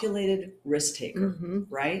calculated risk taker,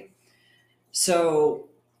 right? So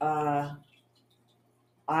I'll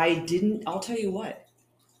tell you what,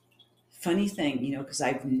 funny thing, because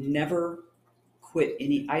I've never quit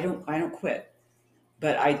I don't quit,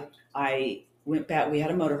 but I went back. We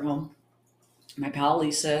had a motorhome. My pal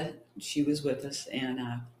Lisa, she was with us, and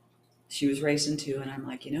she was racing too. And I'm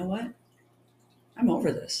like, you know what? I'm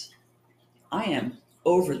over this. I am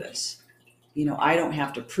over this. I don't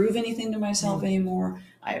have to prove anything to myself anymore.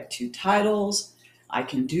 I have 2 titles. I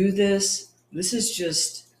can do this. This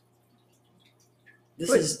is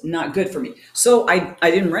not good for me. So I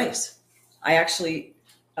didn't race. I actually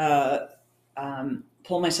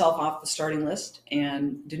pulled myself off the starting list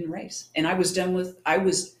and didn't race. And I was done with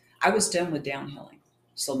downhilling.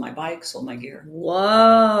 Sold my bike, sold my gear.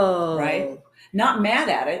 Whoa. Right? Not mad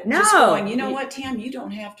at it. No. Just going, you know what, Tam, you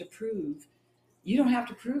don't have to prove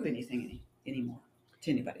anything anymore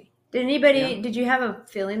to anybody. Did you have a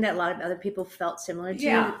feeling that a lot of other people felt similar to you?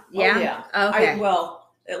 Yeah. Yeah. Oh, yeah. Okay.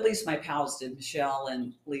 At least my pals did, Michelle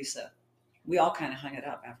and Lisa. We all kind of hung it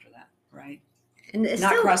up after that, right? And it's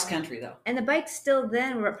not still, cross country though. And the bikes still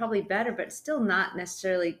then were probably better, but still not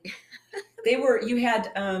necessarily. They were. You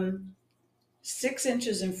had 6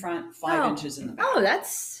 inches in front, 5 inches in the back. Oh,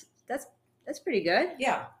 that's pretty good.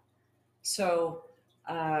 Yeah. So,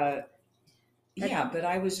 yeah, but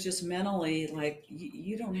I was just mentally like,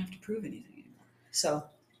 you don't have to prove anything anymore. So,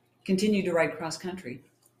 continued to ride cross country.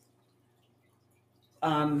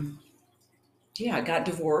 Yeah, I got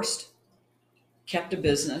divorced, kept a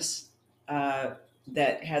business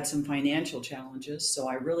that had some financial challenges. So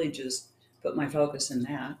I really just put my focus in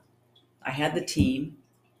that. I had the team.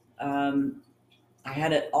 I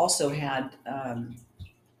also had a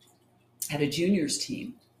juniors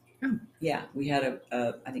team Oh. Yeah, we had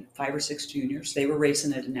I think 5 or 6 juniors. They were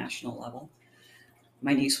racing at a national level.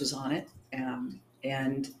 My niece was on it,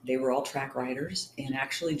 and they were all track riders, and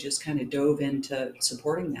actually just kind of dove into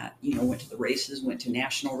supporting that. Went to the races, went to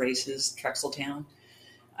national races, Trexeltown.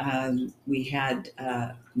 We had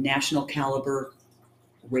national caliber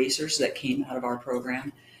racers that came out of our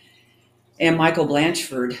program, and Michael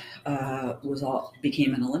Blanchford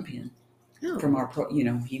became an Olympian from our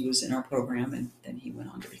he was in our program, and then he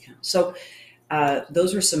went on to become. So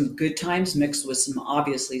those were some good times mixed with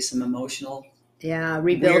obviously some emotional,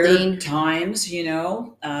 rebuilding weird times.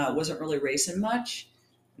 Wasn't really racing much,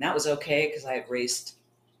 and that was okay because I had raced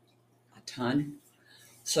a ton.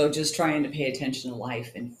 So just trying to pay attention to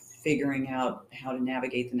life and figuring out how to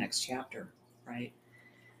navigate the next chapter, right?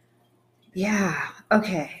 Yeah.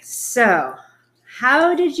 Okay. So,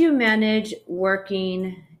 how did you manage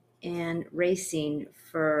working and racing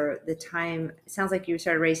for the time? It sounds like you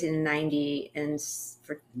started racing in 90 and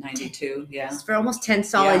for 92, yeah. For almost 10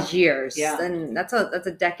 solid years. Yeah. And that's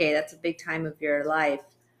a decade. That's a big time of your life.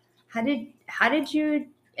 How did you,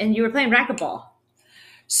 and you were playing racquetball.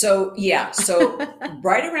 So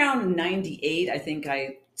right around 98, I think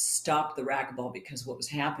I stopped the racquetball because what was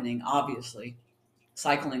happening, obviously,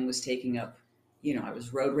 cycling was taking up, I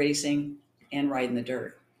was road racing and riding the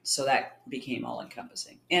dirt. So that became all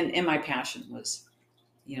encompassing. And my passion was,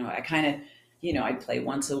 I kind of, I'd play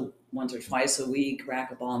once or twice a week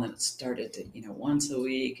racquetball, and then it started to, once a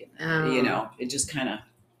week. And, it just kind of,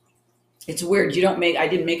 it's weird. I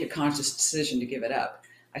didn't make a conscious decision to give it up.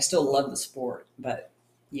 I still love the sport, but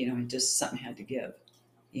just something had to give,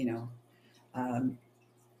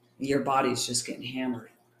 your body's just getting hammered.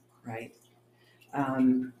 Right.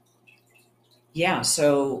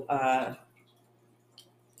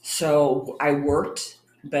 So I worked,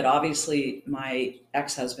 but obviously my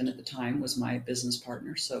ex-husband at the time was my business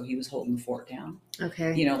partner. So he was holding the fort down.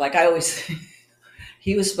 Okay. Like I always,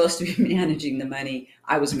 he was supposed to be managing the money.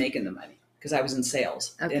 I was making the money because I was in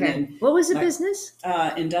sales. Okay. And then what was the business?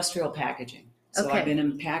 Industrial packaging. So I've been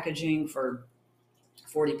in packaging for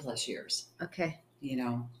 40 plus years. Okay.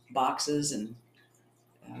 Boxes and,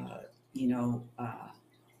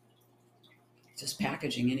 just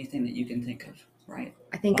packaging anything that you can think of, right?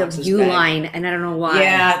 I think Boxes, of Uline, and I don't know why.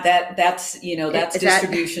 Yeah, that's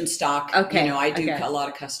distribution stock. Okay. I do a lot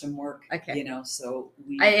of custom work. Okay. So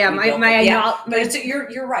but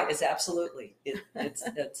you're right. It's absolutely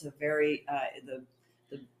it's a very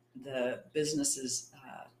the business is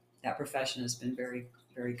that profession has been very,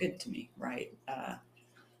 very good to me, right?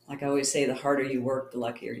 Like I always say, the harder you work, the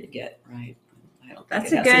luckier you get, right? I don't think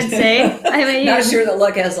that's a good saying. I mean, not sure that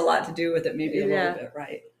luck has a lot to do with it, maybe a little bit,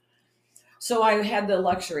 right? So I had the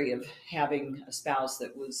luxury of having a spouse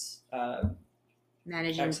that was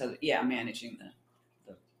managing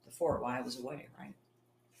the fort while I was away, right?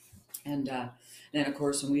 And then, of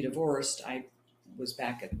course, when we divorced, I was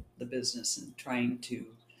back at the business and trying to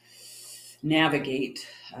navigate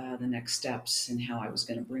the next steps and how I was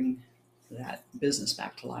going to bring that business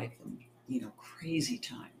back to life. And crazy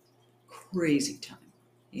time,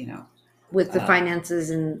 with the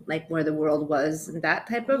finances and like where the world was and that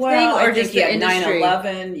type of thing, or I just think the industry?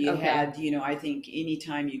 9/11. You Okay. had, I think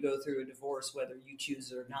anytime you go through a divorce, whether you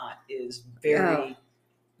choose it or not, is very,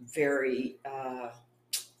 very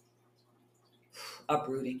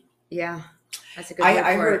uprooting. Yeah, that's a good.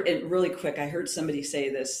 I heard it really quick. I heard somebody say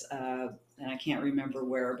this, and I can't remember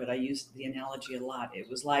where, but I used the analogy a lot. It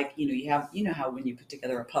was like, you have, how when you put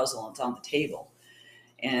together a puzzle and it's on the table,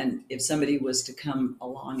 and if somebody was to come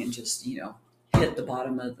along and just, hit the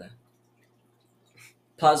bottom of the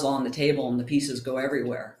puzzle on the table and the pieces go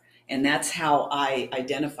everywhere. And that's how I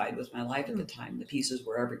identified with my life at the time. The pieces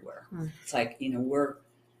were everywhere. It's like, where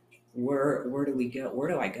do we go? Where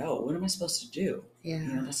do I go? What am I supposed to do?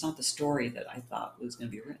 Yeah. That's not the story that I thought was going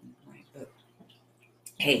to be written, right? But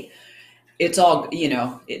hey, it's all,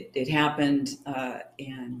 it happened,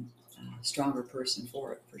 and stronger person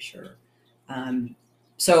for it, for sure.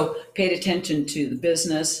 So paid attention to the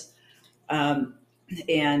business, and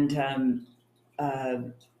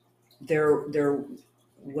there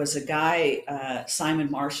was a guy,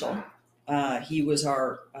 Simon Marshall. He was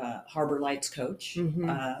our Harbor Lights coach.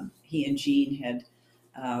 Mm-hmm. He and Jean had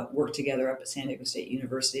worked together up at San Diego State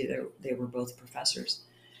University. They were both professors.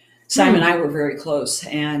 Simon and I were very close,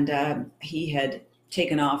 and he had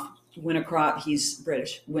taken off, went across, he's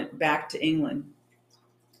British, went back to England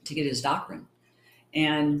to get his doctorate.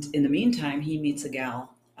 And in the meantime, he meets a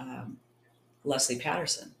gal, Leslie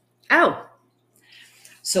Patterson. Oh.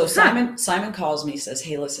 So Simon calls me, says,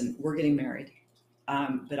 "Hey, listen, we're getting married.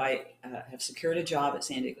 But I have secured a job at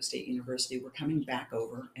San Diego State University. We're coming back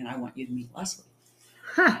over, and I want you to meet Leslie.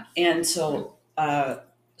 Huh. And so,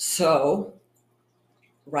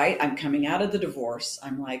 right, I'm coming out of the divorce.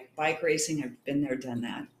 I'm like, bike racing, I've been there, done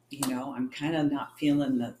that. I'm kind of not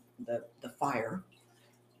feeling the fire.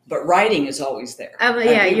 But riding is always there.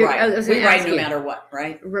 Yeah, we ride no you. matter what,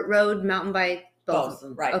 right? Road, mountain bike, both of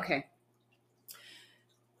them. Right. Okay.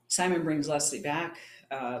 Simon brings Leslie back,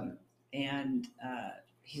 and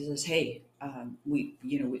he says, "Hey,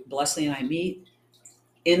 Leslie and I meet,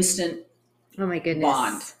 instant Oh my goodness.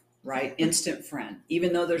 bond, right? Instant friend.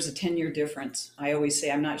 Even though there's a 10-year difference, I always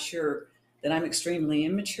say I'm not sure that I'm extremely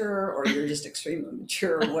immature or you're just extremely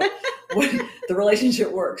mature. What the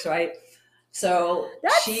relationship works, right?" So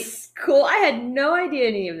that's cool. I had no idea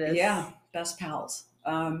any of this. Yeah, best pals.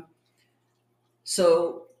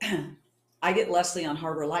 So I get Leslie on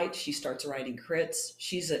Harbor Light. She starts riding crits.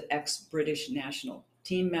 She's an ex-British national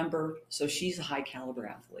team member. So she's a high caliber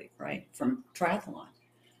athlete, right? From triathlon.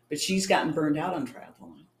 But she's gotten burned out on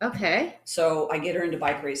triathlon. Okay. So I get her into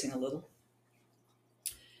bike racing a little.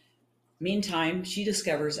 Meantime, she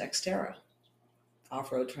discovers Xterra,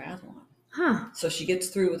 off-road triathlon. Huh. So she gets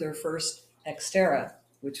through with her first Xterra,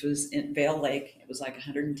 which was in Vale Lake. It was like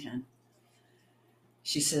 110.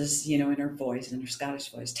 She says, in her voice, in her Scottish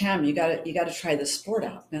voice, "Tam, you got to try this sport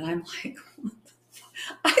out." And I'm like,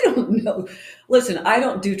 I don't know. Listen, I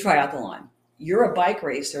don't do triathlon. You're a bike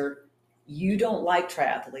racer. You don't like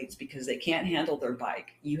triathletes because they can't handle their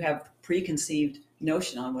bike. You have preconceived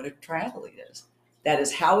notion on what a triathlete is. That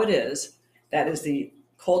is how it is. That is the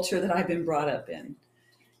culture that I've been brought up in.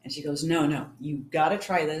 And she goes, no, you got to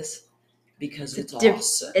try this because it's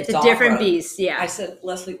awesome. It's a different beast. Yeah. I said,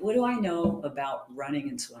 "Leslie, what do I know about running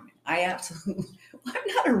and swimming? I'm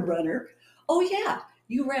not a runner." "Oh yeah,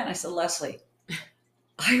 you ran." I said, "Leslie,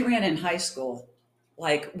 I ran in high school,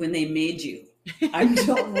 like when they made you. I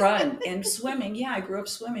don't run." And swimming, yeah, I grew up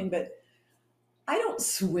swimming, but I don't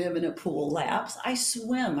swim in a pool laps. I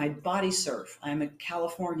swim. I body surf. I'm a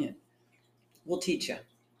Californian. "We'll teach you."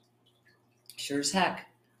 Sure as heck.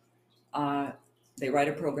 They write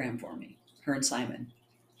a program for me, her and Simon.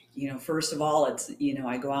 First of all, it's,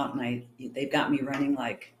 I go out and they've got me running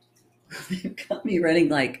like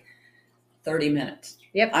 30 minutes.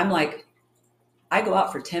 Yep. I'm like, I go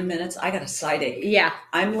out for 10 minutes. I got a side ache. Yeah.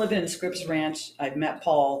 I'm living in Scripps Ranch. I've met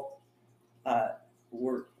Paul.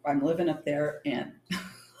 I'm living up there and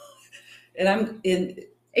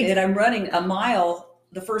I'm running a mile.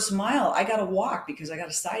 The first mile, I got to walk because I got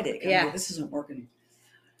a side ache. I'm like, this isn't working.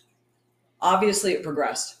 Obviously, it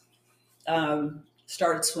progressed.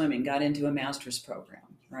 Started swimming, got into a master's program,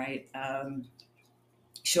 right?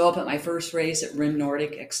 Show up at my first race at Rim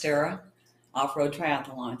Nordic Xterra, off-road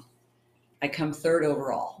triathlon. I come third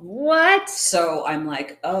overall. What? So I'm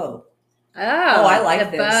like, oh, I like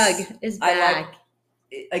the this. Bug is back.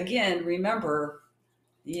 Again, remember,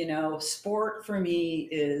 sport for me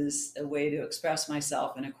is a way to express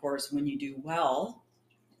myself. And of course, when you do well,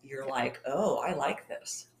 you're like, oh, I like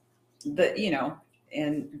this. But,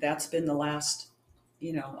 and that's been the last,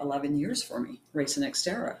 11 years for me, racing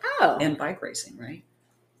Xterra and bike racing, right?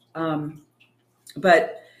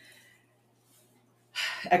 But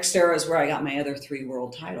Xterra is where I got my other 3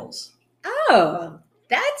 world titles. Oh,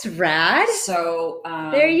 that's rad. So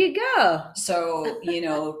there you go. So,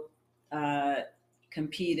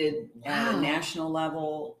 competed at a national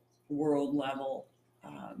level, world level,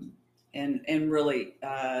 and really,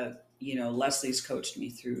 Leslie's coached me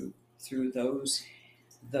through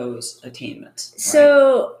those attainments. Right?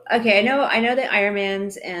 So, okay, I know the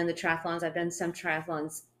Ironmans and the triathlons. I've done some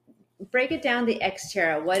triathlons. Break it down, the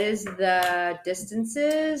Xterra. What is the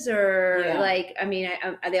distances, or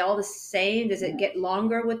are they all the same? Does it get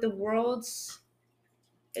longer with the worlds?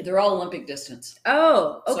 They're all Olympic distance.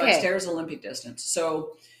 Oh, okay. So Xterra's Olympic distance.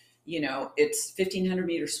 So, it's 1,500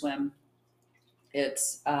 meter swim.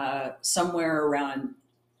 It's somewhere around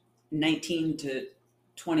 19 to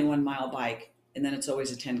 21 mile bike, and then it's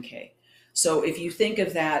always a 10K. So if you think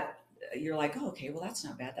of that, you're like, oh, okay, well, that's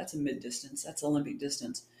not bad. That's a mid distance. That's Olympic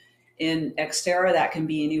distance. In Xterra, that can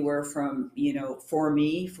be anywhere from, for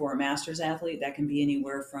me, for a master's athlete, that can be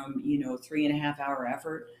anywhere from, 3.5 hour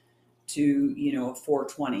effort to,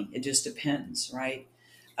 420. It just depends, right?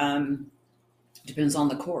 Depends on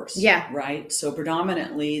the course. Yeah. Right. So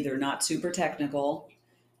predominantly they're not super technical,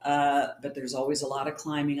 but there's always a lot of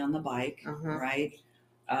climbing on the bike, right?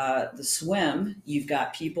 The swim, you've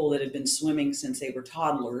got people that have been swimming since they were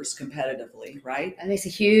toddlers competitively, right? That makes a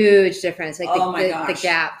huge difference. Like the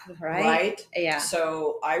gap, right? Right. Yeah.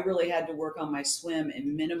 So I really had to work on my swim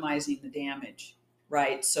and minimizing the damage,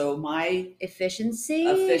 right? So my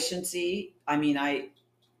efficiency. I mean, I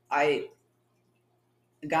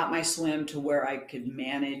got my swim to where I could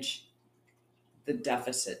manage the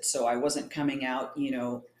deficit. So I wasn't coming out,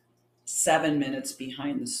 7 minutes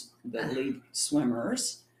behind the lead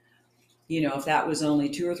swimmers. If that was only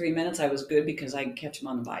 2 or 3 minutes, I was good because I could catch them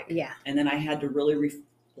on the bike. Yeah. And then I had to really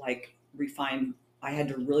refine. I had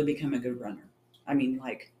to really become a good runner. I mean,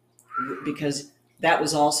 because that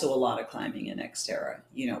was also a lot of climbing in Xterra.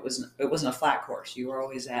 It wasn't a flat course. You were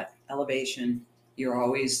always at elevation. You're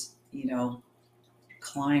always,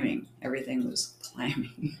 climbing. Everything was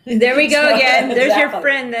climbing. There we go again. There's Exactly. your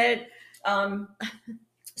friend that.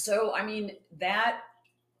 So I mean that,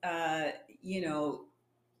 I've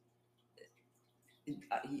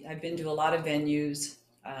been to a lot of venues,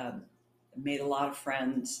 made a lot of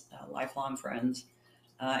friends, lifelong friends,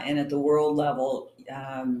 and at the world level,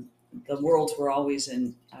 the worlds were always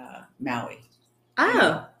in Maui.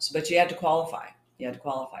 Oh, but you had to qualify. You had to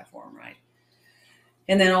qualify for them, right?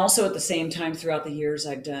 And then also at the same time throughout the years,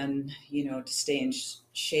 I've done, to stay in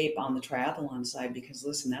shape on the triathlon side, because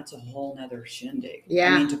listen, that's a whole nother shindig.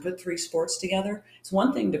 Yeah. I mean, to put 3 sports together, it's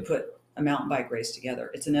one thing to put a mountain bike race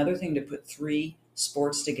together. It's another thing to put 3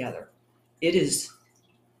 sports together. It is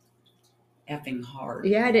effing hard.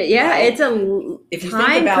 Yeah, right? It's a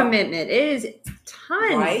time commitment. It is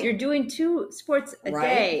tons. Right? You're doing 2 sports a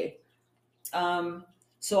day.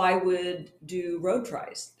 So I would do road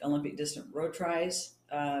tries, Olympic distance road tries,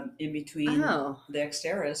 in between the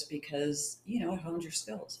Xterras, because, it hones your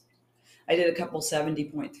skills. I did a couple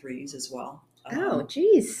 70.3s as well.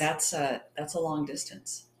 Geez. That's a long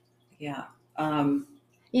distance. Yeah.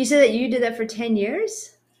 You said that you did that for 10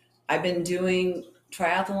 years? I've been doing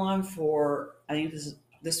triathlon for, I think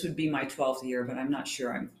this would be my 12th year, but I'm not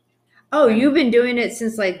sure. You've been doing it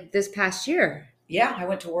since this past year? Yeah, I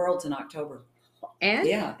went to Worlds in October. And?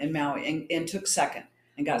 Yeah, in Maui, and took second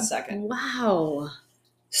and got second. Wow.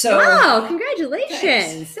 So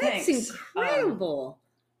congratulations. That's incredible.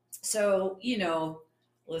 So,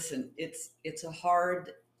 listen, it's a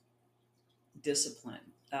hard discipline,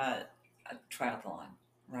 a triathlon,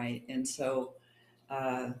 right? And so,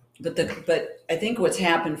 but I think what's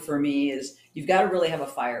happened for me is you've got to really have a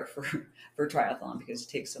fire for triathlon, because it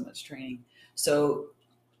takes so much training. So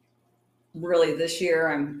really this year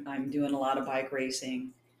I'm doing a lot of bike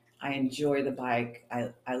racing. I enjoy the bike.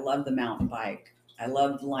 I love the mountain bike. I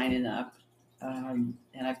love lining up. And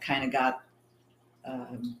I've kind of got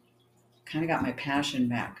my passion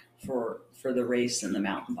back for the race and the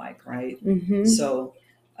mountain bike. Right. Mm-hmm. So,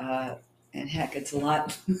 and heck, it's a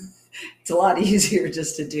lot easier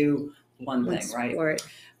just to do one thing. Right. Sport.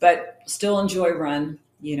 But still enjoy run.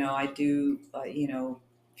 I do, a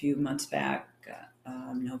few months back,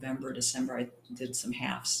 November, December, I did some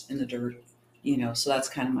halves in the dirt, so that's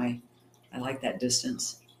kind of I like that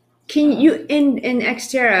distance. Can you, in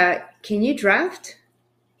Xterra, can you draft?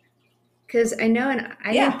 Because I know, and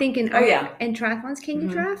I didn't think in triathlons, can you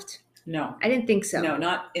draft? No. I didn't think so. No,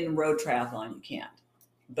 not in road triathlon, you can't.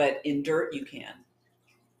 But in dirt, you can.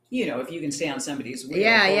 If you can stay on somebody's wheel,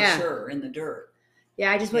 for sure, in the dirt.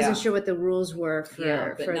 Yeah, I just wasn't sure what the rules were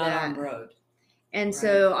for not that. On road. And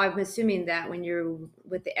so I'm assuming that when you're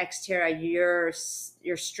with the Xterra, your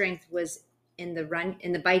strength was in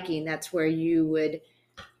the biking. That's where you would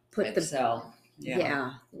put Excel.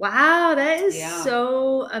 Yeah. Wow, that is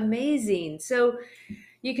so amazing. So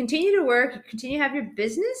you continue to work, you continue to have your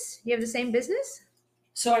business? You have the same business?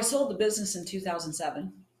 So I sold the business in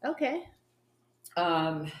 2007. Okay.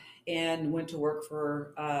 And went to work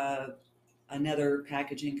for another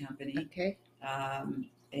packaging company. Okay.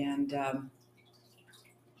 And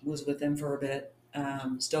was with them for a bit.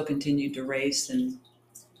 Still continued to race, and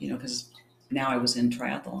because now I was in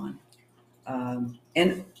triathlon.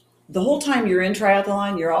 And the whole time you're in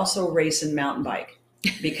triathlon, you're also racing mountain bike,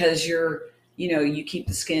 because you're, you keep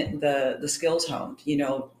the skills honed.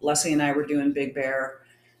 Leslie and I were doing Big Bear.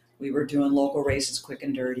 We were doing local races, quick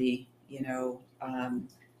and dirty,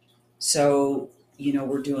 so,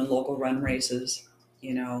 we're doing local run races,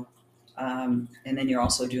 and then you're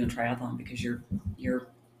also doing triathlon, because you're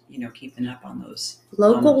keeping up on those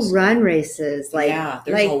local run races. There's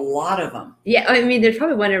a lot of them. Yeah. I mean, there's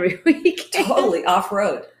probably one every week. Totally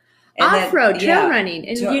off-road. Trail running.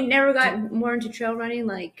 And you never got more into trail running,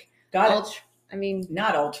 not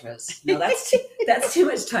ultras. No, that's too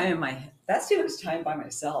much time that's too much time by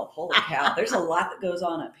myself. Holy cow. There's a lot that goes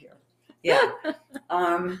on up here. Yeah.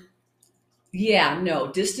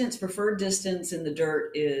 Preferred distance in the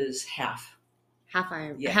dirt is half. Half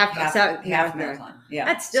Iron. Yeah, half marathon. Yeah.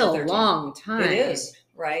 That's still a long time. It is,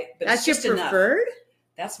 right? But that's your preferred?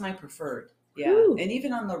 That's my preferred. Yeah. Whew. And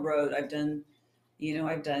even on the road, I've done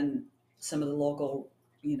some of the local,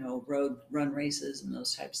 road run races and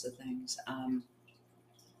those types of things.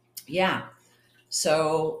 Yeah.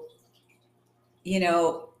 So,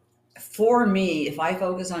 for me, if I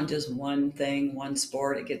focus on just one thing, one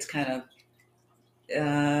sport, it gets kind of,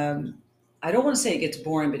 I don't want to say it gets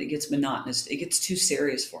boring, but it gets monotonous. It gets too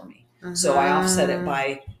serious for me. So I offset it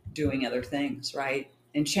by doing other things, right?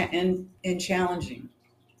 And challenging,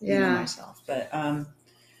 myself. But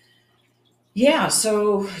yeah,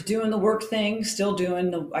 so doing the work thing, still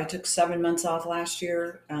I took 7 months off last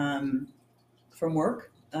year from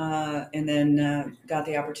work, and then got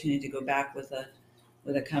the opportunity to go back with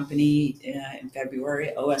a company in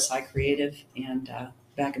February, OSI Creative, and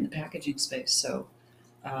back in the packaging space. So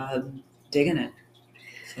digging it.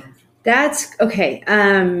 So. That's okay.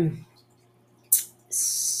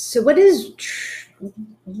 So what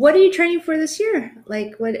are you training for this year?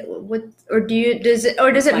 Like what, or does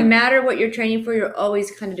it matter what you're training for? You're always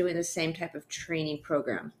kind of doing the same type of training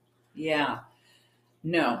program. Yeah,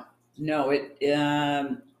 no,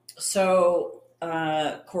 so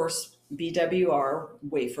of course, BWR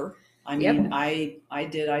Wafer. I mean, yep. I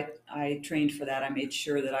trained for that. I made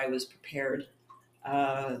sure that I was prepared.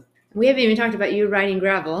 We haven't even talked about you riding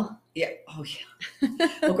gravel. Yeah. Oh yeah.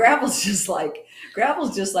 Well, gravel's just like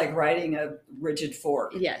riding a rigid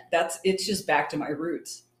fork. Yeah. It's just back to my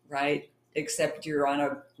roots, right? Except you're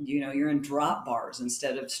on you're in drop bars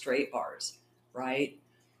instead of straight bars, right?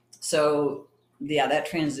 So yeah, that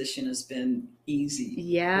transition has been easy.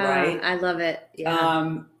 Yeah. Right. I love it.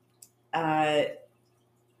 Yeah.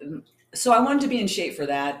 So I wanted to be in shape for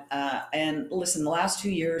that. And listen, the last 2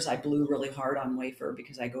 years I blew really hard on Wafer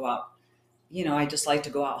because I go out, I just like to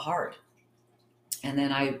go out hard. And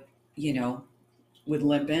then I, would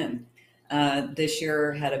limp in. This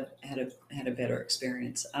year had a better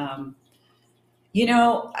experience.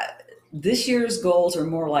 This year's goals are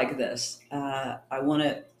more like this. I want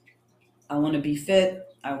to be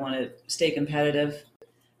fit. I want to stay competitive.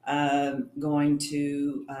 Going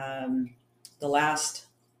to the last,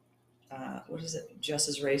 what is it?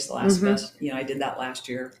 Jess's race, the last best. I did that last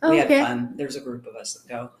year. We had fun. There's a group of us that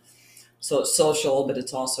go. So it's social, but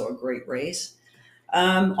it's also a great race.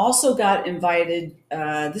 Also got invited.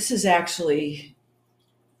 This is actually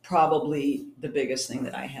probably the biggest thing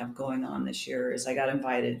that I have going on this year is I got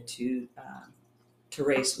invited to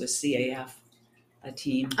race with CAF, a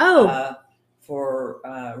team for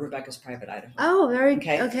Rebeca's Private Idaho. Oh, very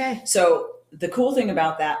okay. So the cool thing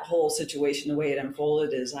about that whole situation, the way it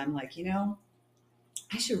unfolded, is I'm like, I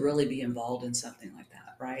should really be involved in something like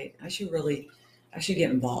that, right? I should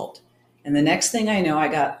get involved. And the next thing I know, I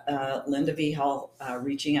got Linda Vihal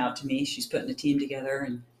reaching out to me. She's putting a team together,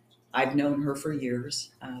 and I've known her for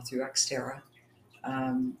years through Xterra.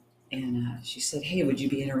 And she said, "Hey, would you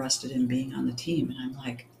be interested in being on the team?" And I'm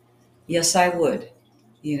like, "Yes, I would."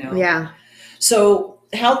 Yeah. So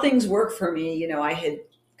how things work for me, I had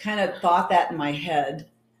kind of thought that in my head,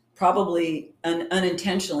 probably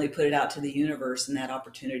unintentionally put it out to the universe, and that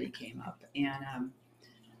opportunity came up. And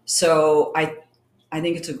so I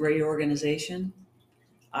think it's a great organization.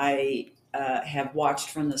 I have watched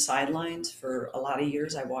from the sidelines for a lot of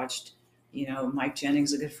years. I watched, Mike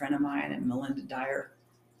Jennings, a good friend of mine, and Melinda Dyer,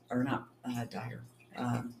 or not Dyer.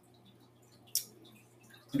 I'm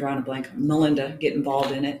drawing a blank. Melinda get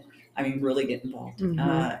involved in it. I mean, really get involved. And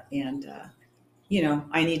I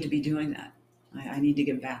need to be doing that. I need to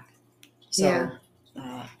give back. So,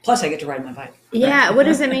 plus I get to ride my bike. Yeah. Right? What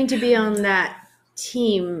does it mean to be on that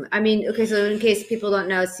team? I mean, okay, so in case people don't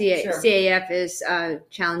know, CAF is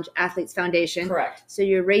Challenge Athletes Foundation. Correct. So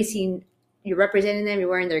you're representing them, you're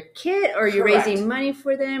wearing their kit, or you're raising money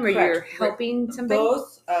for them, or you're helping somebody?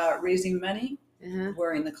 Both, raising money,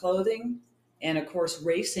 wearing the clothing, and of course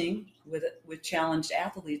racing with challenged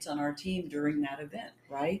athletes on our team during that event,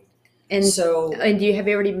 right? And so, have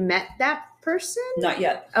you already met that person? Not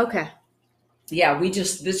yet. Okay. Yeah,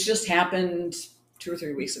 this just happened 2 or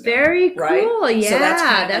 3 weeks ago. Very cool. Right? Yeah, so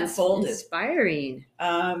that's unfolded. Inspiring.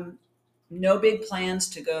 No big plans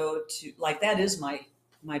to go to, like, that is my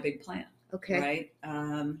big plan. Okay.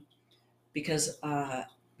 Right. Because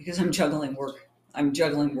I'm juggling work. I'm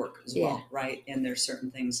juggling work as well. Right. And there's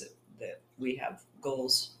certain things that we have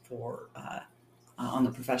goals for on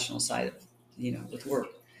the professional side of, with work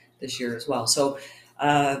this year as well. So,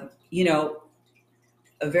 a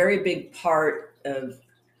very big part of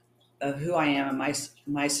who I am and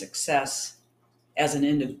my success as an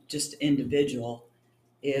individual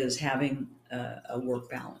is having a work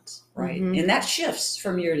balance, right? And that shifts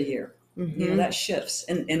from year to year. That shifts,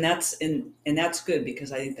 and that's good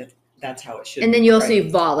because I think that's how it should And then be, you also right?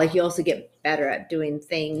 evolve, like you also get better at doing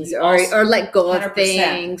things, You or also- let go of 100%.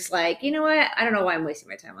 things. Like, you know what? I don't know why I'm wasting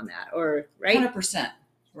my time on that. Or right. 100%,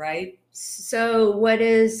 right? So what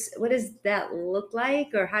does that look like,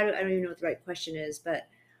 or I don't even know what the right question is, but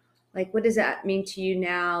like, what does that mean to you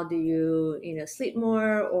now? Do you sleep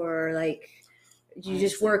more, or like, do you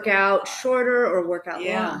just work out shorter or work out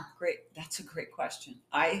long? Great. That's a great question.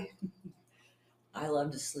 I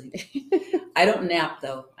love to sleep. I don't nap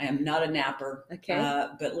though. I am not a napper. Okay.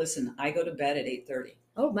 But listen, I go to bed at 8:30.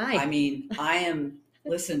 Oh my. I mean, I am,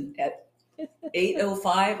 listen, at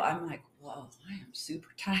 8:05, I'm like, whoa, I am super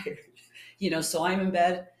tired. So I'm in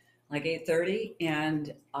bed like 8:30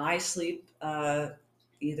 and I sleep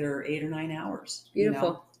either 8 or 9 hours.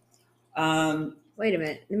 Beautiful. Wait a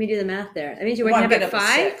minute. Let me do the math there. That means you're waking up at 5?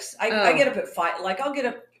 At 6. I get up at 5. Like I'll get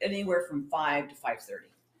up anywhere from 5 to 5:30.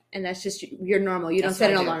 And that's just your normal. You don't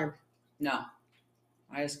set an alarm. No,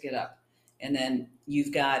 I just get up. And then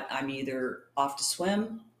I'm either off to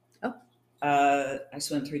swim. Oh. I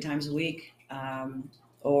swim 3 times a week.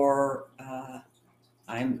 Or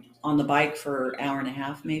I'm on the bike for an hour and a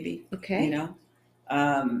half, maybe. Okay.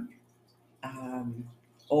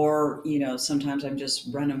 Or, sometimes I'm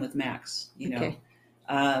just running with Max, Okay.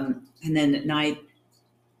 And then at night,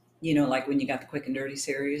 like when you got the Quick and Dirty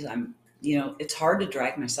series, it's hard to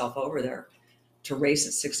drag myself over there to race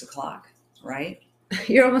at 6:00, right?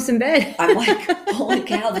 You're almost in bed. I'm like, holy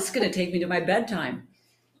cow, this is going to take me to my bedtime.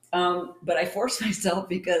 But I force myself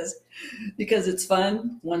because it's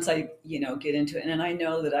fun once I, get into it. And I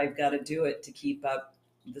know that I've got to do it to keep up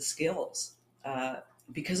the skills.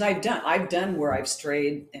 Because I've done where I've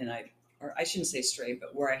strayed or I shouldn't say strayed,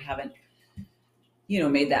 but where I haven't,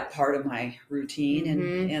 made that part of my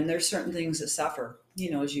routine. And there's certain things that suffer,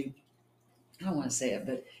 I don't want to say it,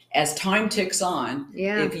 but as time ticks on,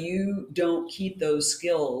 if you don't keep those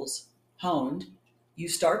skills honed, you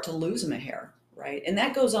start to lose them a hair, right? And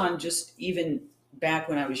that goes on just even back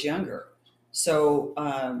when I was younger. So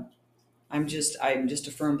I'm just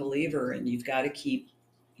a firm believer, and you've got to keep,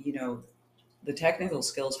 the technical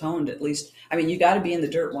skills honed at least. I mean, you got to be in the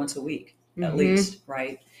dirt once a week at least,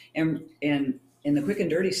 right? And the Quick and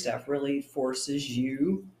Dirty stuff really forces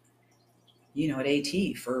you, at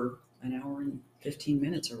AT for an hour and 15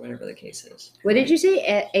 minutes or whatever the case is. What did you say?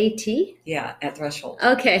 At AT? Yeah, at threshold.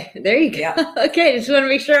 Okay, there you go. Yeah. Okay, just want to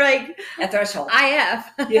make sure, like, at threshold. IF.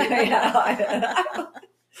 Yeah.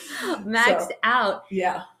 Maxed out.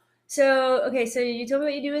 Yeah. So, okay, so you told me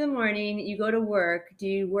what you do in the morning. You go to work. Do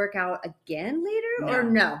you work out again later or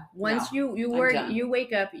no? Once you work, you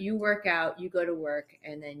wake up, you work out, you go to work,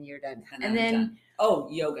 and then you're done. And then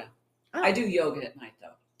yoga. Oh. I do yoga at night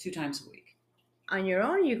though, 2 times a week. On your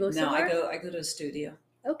own? You go somewhere? No, I go to a studio.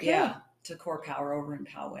 Okay. Yeah, to Core Power over in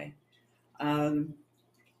Poway.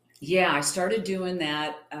 I started doing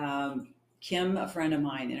that. Kim, a friend of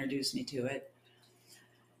mine, introduced me to it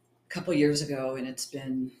a couple years ago, and it's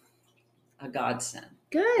been a godsend.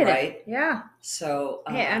 Good. Right? Yeah. So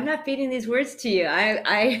hey, I'm not feeding these words to you.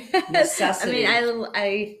 I necessity. I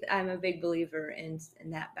mean, I'm a big believer in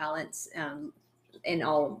that balance in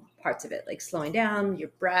all parts of it, like slowing down, your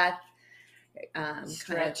breath,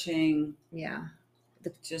 stretching.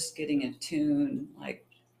 Just getting in tune, like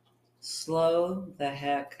slow the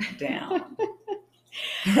heck down.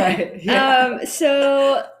 Right. Yeah.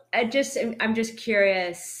 So I'm just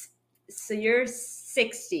curious. So you're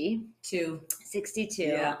 62.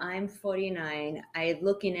 Yeah. I'm 49. I'm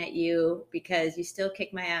looking at you because you still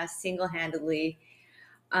kick my ass single-handedly.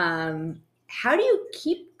 How do you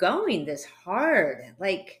keep going this hard?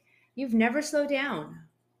 Like, you've never slowed down.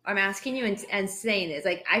 I'm asking you and saying this.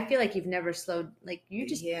 Like, I feel like you've never slowed. Like, you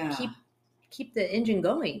just keep the engine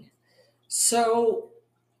going. So,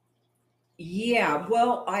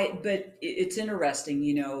 but it's interesting,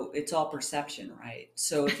 it's all perception, right?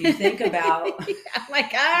 So if you think about, I'm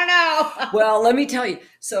like, I don't know. Well, let me tell you.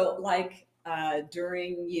 So like,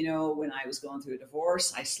 during, when I was going through a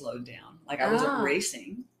divorce, I slowed down. Like I wasn't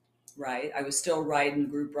racing, right? I was still riding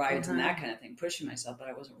group rides and that kind of thing, pushing myself, but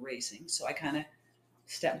I wasn't racing. So I kind of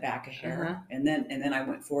stepped back a hair and then I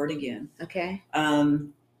went forward again. Okay.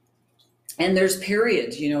 And there's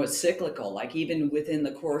periods, it's cyclical. Like even within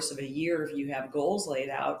the course of a year, if you have goals laid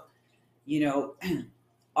out,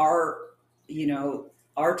 our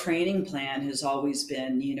training plan has always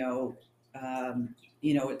been,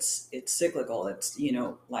 it's cyclical. It's,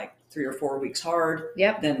 like 3 or 4 weeks hard.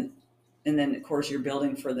 Yep. And then of course you're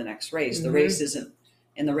building for the next race. Mm-hmm.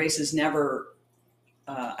 The race is never,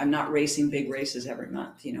 I'm not racing big races every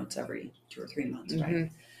month, it's every 2 or 3 months. Mm-hmm.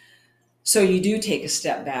 Right. So you do take a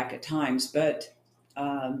step back at times, but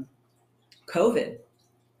COVID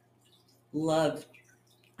loved,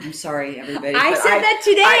 I'm sorry, everybody. I said that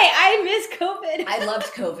today. I miss COVID. I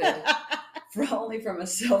loved COVID only from a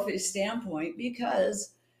selfish standpoint,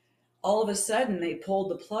 because all of a sudden they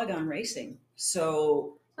pulled the plug on racing.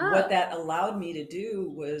 So what that allowed me to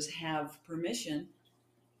do was have permission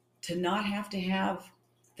to not have to have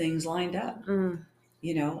things lined up.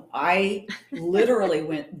 You know, I literally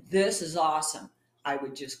went, this is awesome. I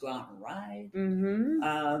would just go out and ride.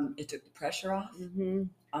 It took the pressure off.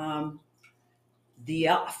 The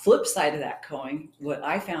flip side of that coin, what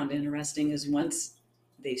I found interesting is once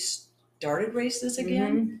they started races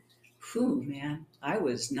again, whew, man, I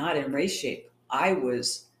was not in race shape. I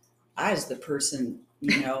was the person,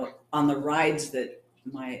 you know, on the rides that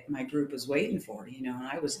my group was waiting for, you know, and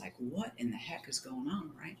I was like, what in the heck is going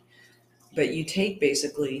on, right? But you take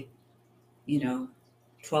basically, you know,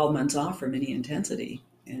 12 months off from any intensity,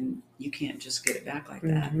 and you can't just get it back like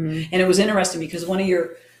that. And it was interesting because one of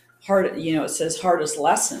your you know, it says hardest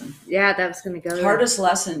lesson. Yeah, that was going to go. Hardest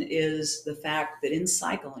lesson is the fact that in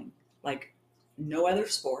cycling, like no other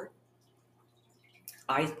sport,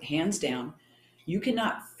 hands down, you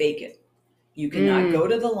cannot fake it. You cannot go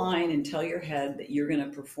to the line and tell your head that you're going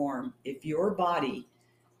to perform. If your body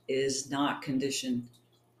is not conditioned,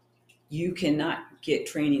 you cannot get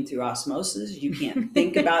training through osmosis. You can't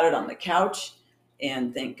think about it on the couch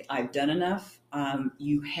and think, I've done enough.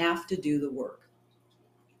 You have to do the work.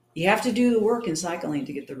 You have to do the work in cycling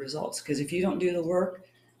to get the results. Because if you don't do the work,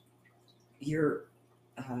 you're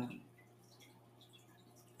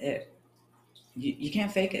you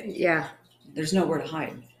can't fake it. Yeah. There's nowhere to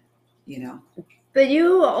hide, you know. But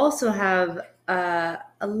you also have a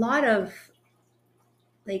lot of,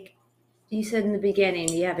 like you said in the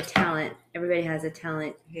beginning, you have a talent. Everybody has a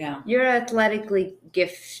talent. Yeah. You're athletically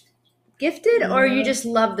gifted, or you just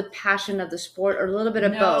love the passion of the sport, or a little bit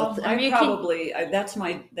of both? I mean, probably that's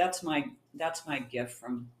my gift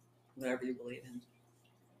from whatever you believe in.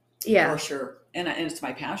 Yeah, for sure, and it's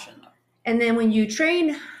my passion though. And then when you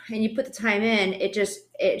train and you put the time in,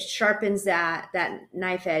 it sharpens that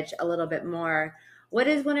knife edge a little bit more. What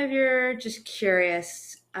is one of your, just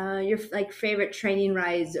curious, your like favorite training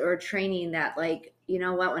rides or training that, like, you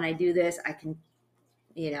know what, when I do this, I can,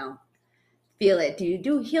 you know, feel it? Do you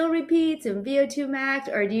do heel repeats and VO2 max,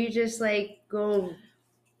 or do you just like go,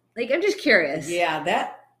 like, I'm just curious.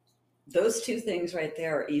 Yeah, those two things right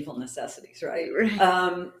there are evil necessities, right?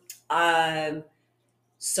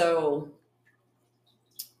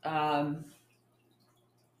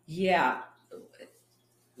 Yeah.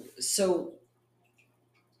 So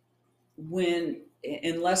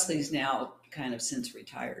and Leslie's now kind of since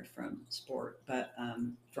retired from sport, but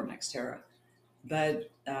from Xterra,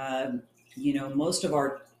 but you know, most of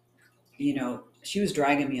our, you know, she was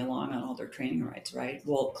dragging me along on all their training rides, right?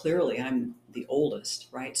 Well, clearly I'm the oldest,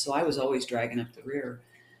 right? So I was always dragging up the rear.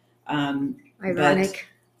 Ironic.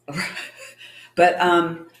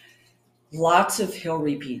 But lots of hill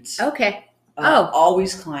repeats. Okay.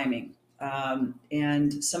 Always climbing.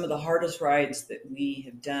 And some of the hardest rides that we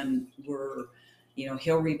have done were, you know,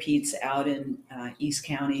 hill repeats out in East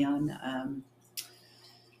County on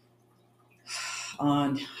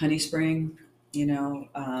Honey Spring, you know,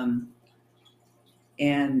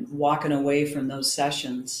 and walking away from those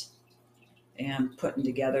sessions and putting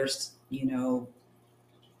together, you know,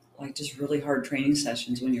 like just really hard training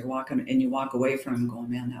sessions when you're walking and you walk away from them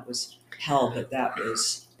going, man, that was hell, but that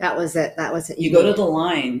was it. You go to the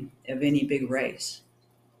line of any big race,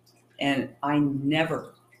 and I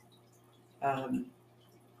never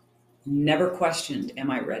questioned,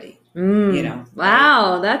 am I ready? You know?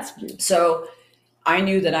 Wow. So I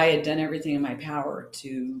knew that I had done everything in my power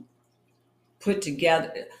to put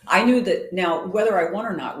together. I knew that now whether I won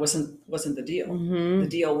or not wasn't the deal. The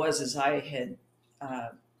deal was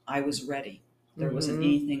I was ready. There wasn't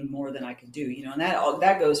anything more than I could do, you know, and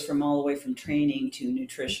that goes from all the way from training to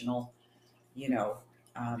nutritional, you know,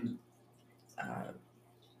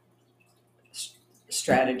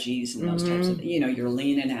 strategies and those types of, you know, you're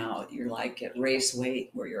leaning out, you're like at race weight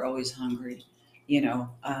where you're always hungry, you know,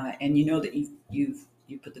 and you know that you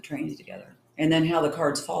put the training together, and then how the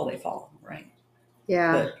cards fall, they fall, right?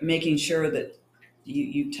 Yeah. But making sure that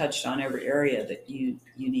you touched on every area that you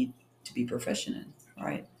need to be proficient in,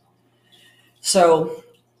 right? So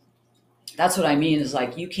that's what I mean is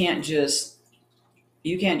like, you can't just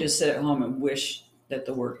sit at home and wish that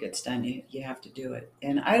the work gets done. You have to do it.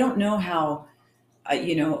 And I don't know how,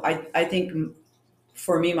 you know, I think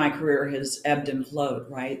for me, my career has ebbed and flowed,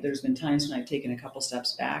 right? There's been times when I've taken a couple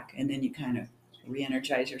steps back, and then you kind of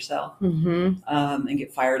re-energize yourself and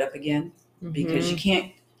get fired up again, because you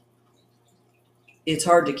can't, it's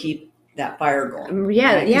hard to keep that fire going.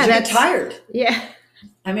 Yeah, right? yeah, You get tired. Yeah.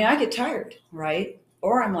 I mean, I get tired, right?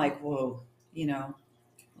 Or I'm like, whoa, you know,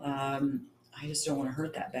 I just don't want to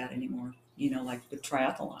hurt that bad anymore. You know, like with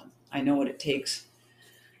triathlon, I know what it takes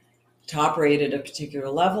to operate at a particular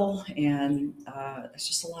level, and it's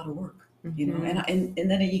just a lot of work. You know, and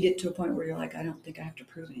then you get to a point where you're like, I don't think I have to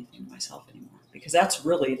prove anything to myself anymore, because that's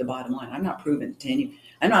really the bottom line. I'm not proving to any.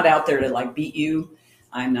 I'm not out there to like beat you.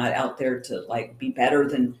 I'm not out there to like be better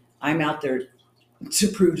than. I'm out there to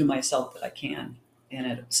prove to myself that I can. And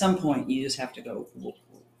at some point, you just have to go.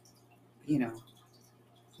 You know,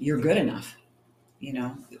 you're good enough. You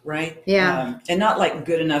know, right? Yeah. And not like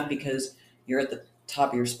good enough because you're at the top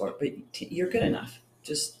of your sport, but you're good enough.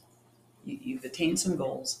 Just you've attained some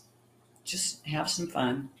goals. Just have some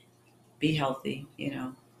fun, be healthy, you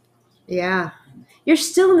know. Yeah. You're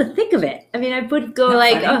still in the thick of it. I mean, I would go Not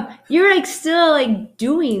like, funny. oh, you're like still like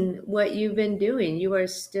doing what you've been doing. You are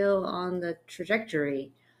still on the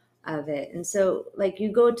trajectory of it. And so like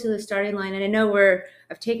you go to the starting line, and I know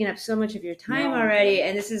I've taken up so much of your time No, already. okay.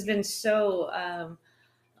 And this has been so,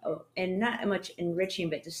 and not much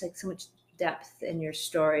enriching, but just like so much depth in your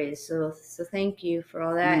stories. So thank you for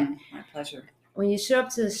all that. My pleasure. When you show up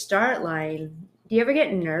to the start line, do you ever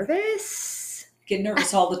get nervous? Get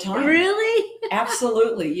nervous all the time. Really?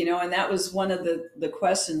 Absolutely. You know, and that was one of the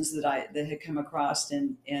questions that had come across,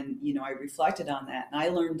 and you know, I reflected on that, and I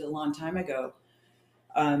learned a long time ago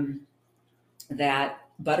that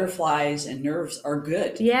butterflies and nerves are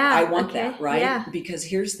good. Yeah. I want that, right? Yeah. Because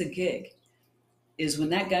here's the gig: is when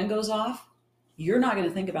that gun goes off, you're not going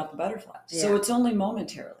to think about the butterflies. Yeah. So it's only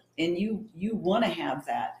momentarily, and you want to have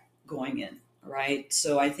that going in, right?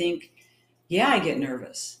 So I think, yeah, I get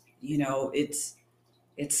nervous. You know, it's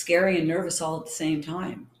scary and nervous all at the same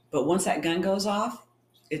time. But once that gun goes off,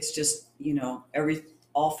 it's just, you know,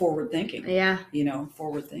 all forward thinking. Yeah. You know,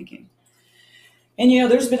 forward thinking. And, you know,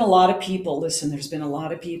 there's been a lot of people, there's been a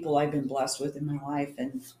lot of people I've been blessed with in my life.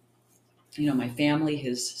 And, you know, my family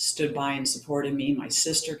has stood by and supported me. My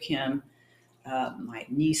sister, Kim, my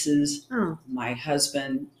nieces, my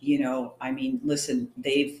husband, you know, I mean, listen,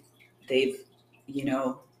 they've, you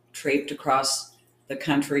know, traipsed across the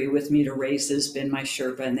country with me to races, been my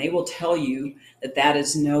Sherpa, and they will tell you that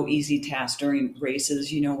is no easy task during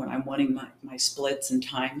races, you know, when I'm winning my splits and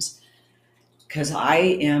times, because I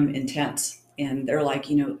am intense. And they're like,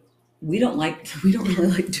 you know, we don't really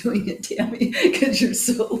like doing it, Tammy, because you're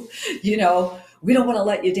so, you know, we don't want to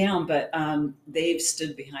let you down. But they've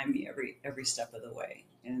stood behind me every step of the way.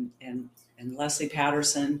 And Leslie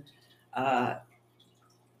Patterson, at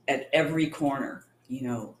every corner, you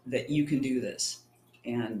know, that you can do this.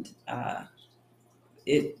 And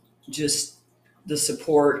it just, the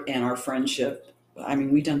support and our friendship. I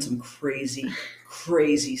mean, we've done some crazy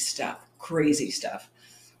stuff.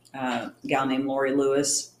 A gal named Lori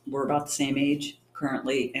Lewis, we're about the same age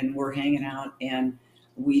currently, and we're hanging out, and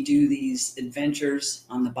we do these adventures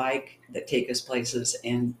on the bike that take us places.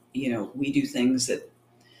 And, you know, we do things that,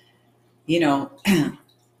 you know,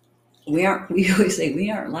 we always say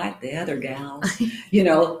we aren't like the other gals, you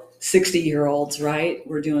know, 60-year-olds, right?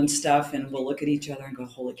 We're doing stuff, and we'll look at each other and go,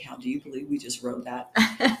 holy cow, do you believe we just rode that?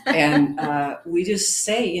 And we just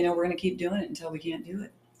say, you know, we're going to keep doing it until we can't do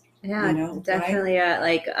it. Yeah, you know, definitely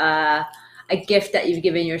right? A gift that you've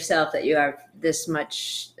given yourself, that you have this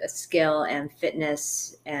much skill and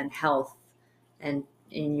fitness and health, and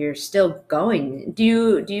you're still going.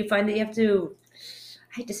 Do you find that you have to,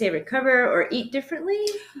 I hate to say, recover or eat differently?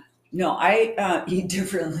 No, I eat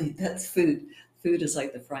differently. That's food. Food is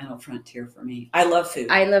like the final frontier for me. I love food.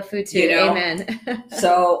 I love food too. You know? Amen.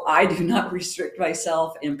 So I do not restrict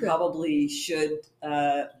myself, and probably should,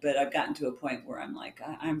 but I've gotten to a point where I'm like,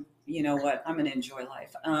 I'm, you know what, I'm going to enjoy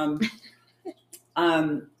life.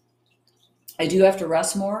 I do have to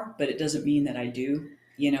rest more, but it doesn't mean that I do.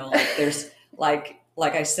 You know, like there's like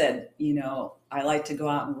I said, you know, I like to go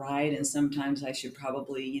out and ride, and sometimes I should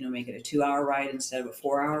probably, you know, make it a 2-hour ride instead of a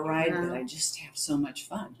 4-hour ride, but I just have so much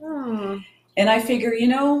fun. Oh. And I figure, you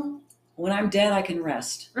know, when I'm dead, I can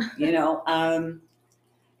rest, you know.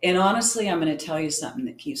 And honestly, I'm going to tell you something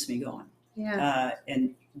that keeps me going. Yeah.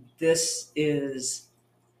 And this is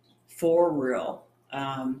for real.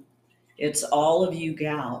 It's all of you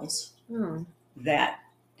gals that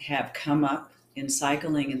have come up in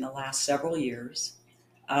cycling in the last several years.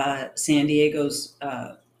 San Diego's,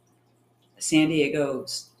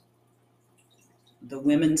 the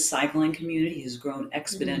women's cycling community has grown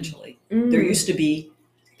exponentially. You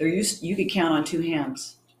could count on 2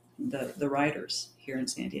 hands the riders here in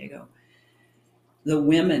San Diego. The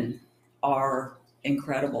women are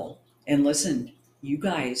incredible. And listen, you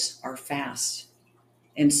guys are fast.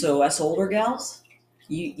 And so us older gals,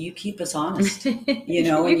 you keep us honest, you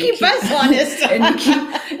know, you keep us honest,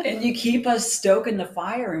 and you keep us stoking the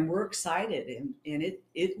fire, and we're excited, and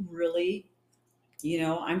it really, you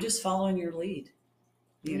know, I'm just following your lead,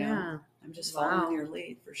 you know, I'm just following your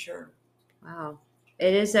lead for sure. Wow,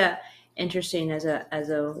 it is interesting as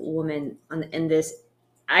a woman in this.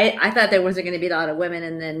 I thought there wasn't going to be a lot of women,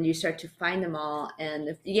 and then you start to find them all, and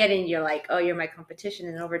if you get in, you're like, oh, you're my competition,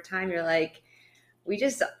 and over time, you're like,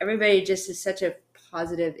 everybody just is such a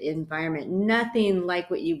positive environment. Nothing like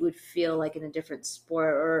what you would feel like in a different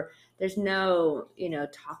sport, or there's no, you know,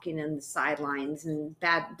 talking on the sidelines and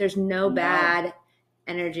there's no bad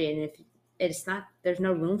energy. And if it's not, there's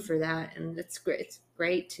no room for that. And it's great. It's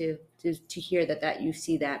great to hear that you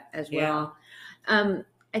see that as well. I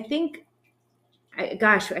think, I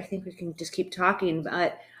think we can just keep talking,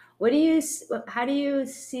 but how do you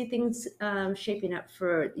see things shaping up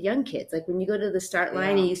for young kids? Like when you go to the start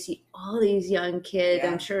line and you see all these young kids,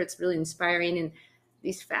 I'm sure it's really inspiring, and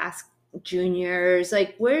these fast juniors,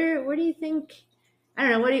 like where do you think, I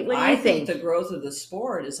don't know, what do you think? I think the growth of the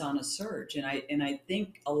sport is on a surge, and I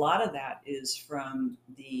think a lot of that is from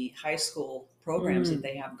the high school programs that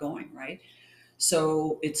they have going, right?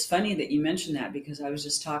 So it's funny that you mentioned that, because I was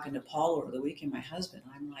just talking to Paul over the weekend, my husband.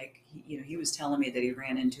 I'm like, he was telling me that he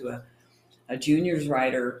ran into a juniors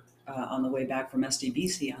rider on the way back from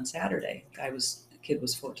SDBC on Saturday. The kid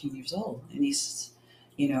was 14 years old, and he's,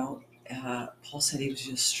 you know, Paul said he was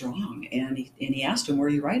just strong, and he asked him, where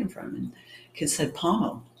are you riding from? And the kid said,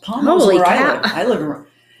 Pomo. Pomo's where I live. I live in.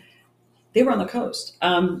 They were on the coast.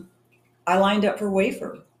 I lined up for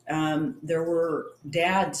Wafer. There were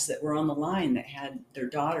dads that were on the line that had their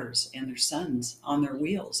daughters and their sons on their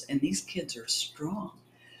wheels, and these kids are strong,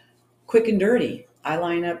 quick and dirty. I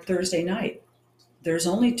line up Thursday night. There's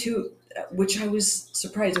only two, which I was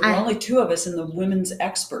surprised. There were only two of us in the women's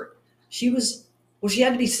expert. She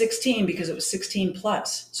had to be 16 because it was 16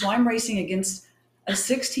 plus. So I'm racing against a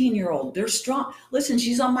 16-year-old. They're strong. Listen,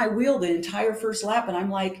 she's on my wheel the entire first lap, and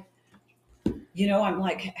I'm like,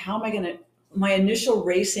 how am I going to? My initial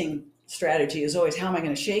racing strategy is always, how am I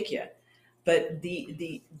going to shake you? But at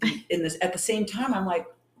the same time, I'm like,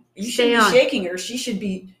 you should be shaking her.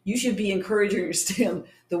 You should be encouraging her to stay on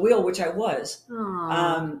the wheel, which I was.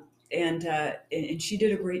 And she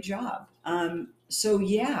did a great job. So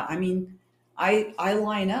yeah, I mean, I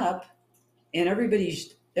line up, and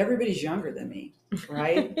everybody's younger than me,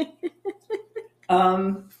 right?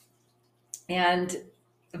 But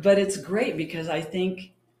it's great, because I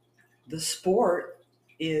think the sport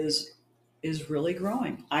is really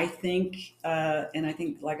growing. I think, and I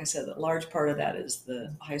think, like I said, a large part of that is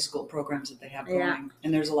the high school programs that they have going,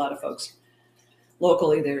 and there's a lot of folks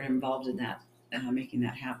locally that are involved in that, making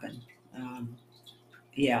that happen.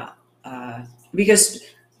 Because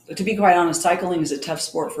to be quite honest, cycling is a tough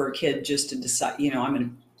sport for a kid just to decide, I'm going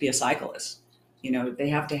to be a cyclist. They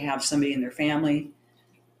have to have somebody in their family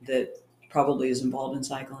that probably is involved in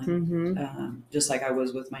cycling, just like I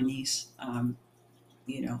was with my niece. I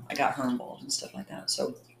got her involved and stuff like that.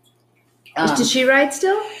 So, does she ride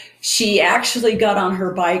still? She actually got on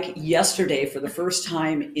her bike yesterday for the first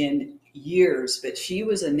time in years, but she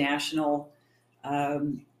was a national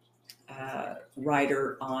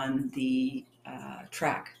rider on the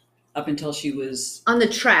track up until she was on the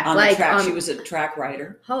track. She was a track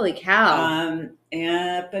rider. Holy cow!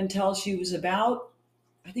 And up until she was about,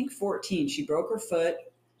 I think, 14, she broke her foot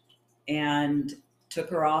and took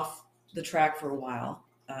her off the track for a while.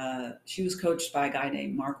 She was coached by a guy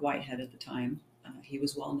named Mark Whitehead at the time. He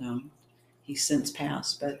was well known. He's since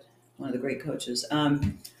passed, but one of the great coaches.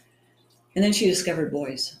 And then she discovered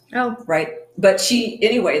boys. Oh, right. But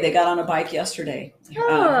they got on a bike yesterday.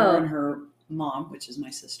 Her and her mom, which is my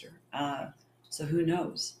sister. So who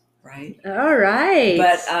knows, right? All right.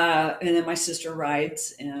 But and then my sister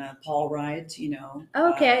rides, and Paul rides.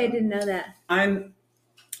 Okay, I didn't know that. I'm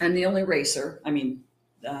the only racer. I mean,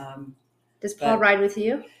 does Paul ride with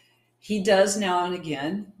you? He does now and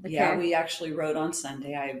again. Okay. Yeah, we actually rode on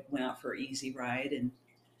Sunday. I went out for an easy ride, and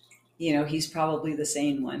he's probably the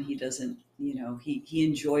sane one. He doesn't, he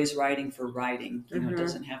enjoys riding for riding.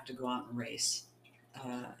 Doesn't have to go out and race.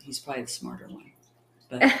 He's probably the smarter one,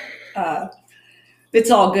 but it's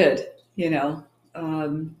all good. Yeah,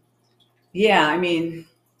 I mean,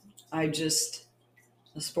 the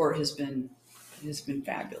sport has been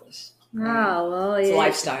fabulous. Wow, well, it's a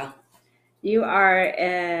lifestyle. You are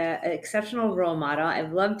an exceptional role model.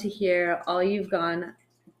 I'd love to hear all you've gone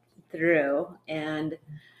through, and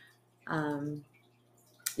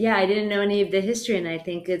I didn't know any of the history, and I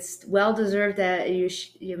think it's well deserved that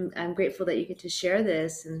I'm grateful that you get to share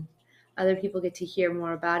this, and other people get to hear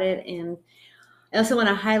more about it. And I also want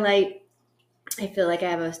to highlight, I feel like I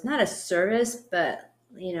have not a service, but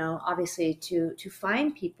obviously to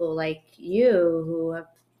find people like you who have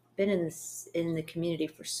been in the community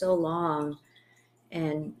for so long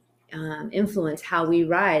and influence how we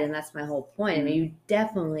ride. And that's my whole point. I mean, you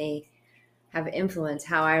definitely have influenced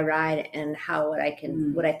how I ride and what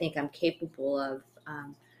I think I'm capable of.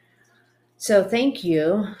 So thank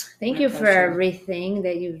you. Thank you for everything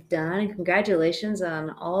that you've done, and congratulations on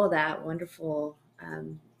all of that wonderful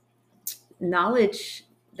knowledge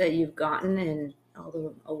that you've gotten and all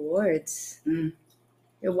the awards. You're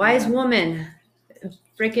a wise woman.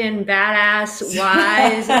 Freaking badass,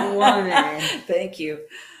 wise woman. Thank you.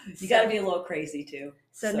 You got to be a little crazy too.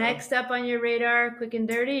 So next up on your radar, Quick and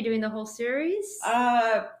Dirty, you doing the whole series?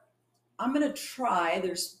 I'm going to try.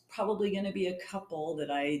 There's probably going to be a couple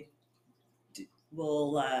that I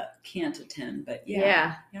can't attend, but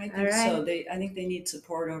yeah, I think so. I think they need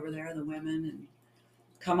support over there, the women, and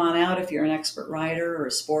come on out if you're an expert rider or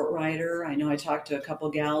a sport rider. I know I talked to a couple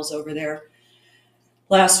gals over there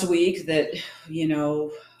last week that,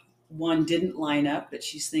 one didn't line up, but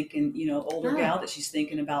she's thinking, older gal that she's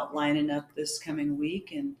thinking about lining up this coming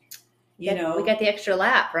week. And, we got the extra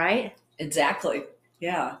lap, right? Exactly.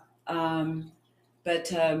 Yeah. I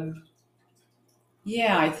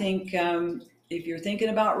think if you're thinking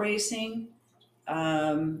about racing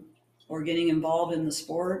or getting involved in the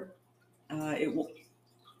sport,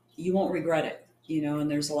 you won't regret it, and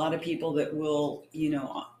there's a lot of people that will,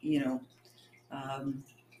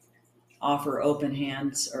 offer open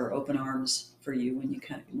hands or open arms for you when you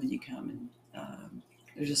come, and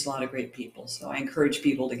there's just a lot of great people. So I encourage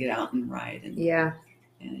people to get out and ride, and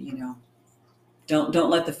don't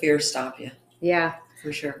let the fear stop you. Yeah,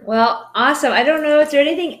 for sure. Well, awesome. I don't know, is there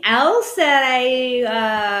anything else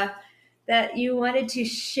that that you wanted to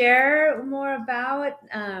share more about?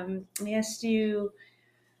 I guess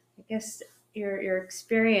your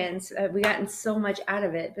experience, we gotten so much out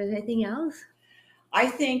of it, but anything else? I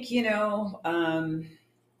think, at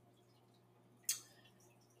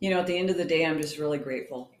the end of the day, I'm just really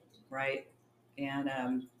grateful. Right. And,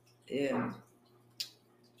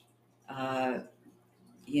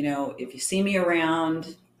 if you see me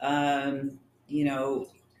around, come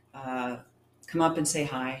up and say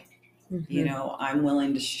hi. Mm-hmm.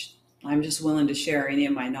 I'm just willing to share any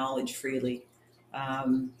of my knowledge freely.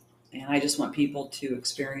 And I just want people to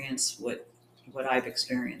experience what I've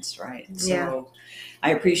experienced. Right. So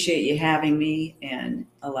I appreciate you having me and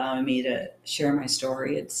allowing me to share my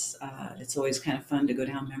story. It's always kind of fun to go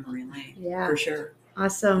down memory lane. Yeah, for sure.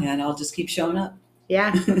 Awesome. And I'll just keep showing up.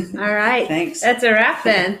 Yeah. All right. Thanks. That's a wrap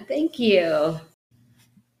then. Thank you.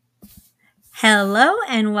 Hello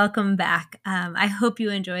and welcome back. I hope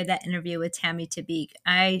you enjoyed that interview with Tammy Tabeek.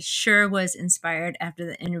 I sure was inspired after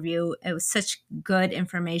the interview. It was such good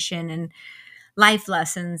information and life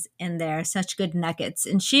lessons in there, such good nuggets.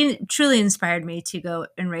 And she truly inspired me to go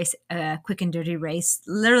and race a quick and dirty race,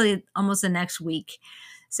 literally almost the next week.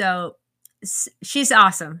 So she's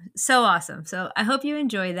awesome. So awesome. So I hope you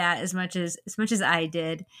enjoy that as much as I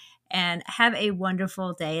did, and have a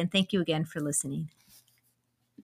wonderful day. And thank you again for listening.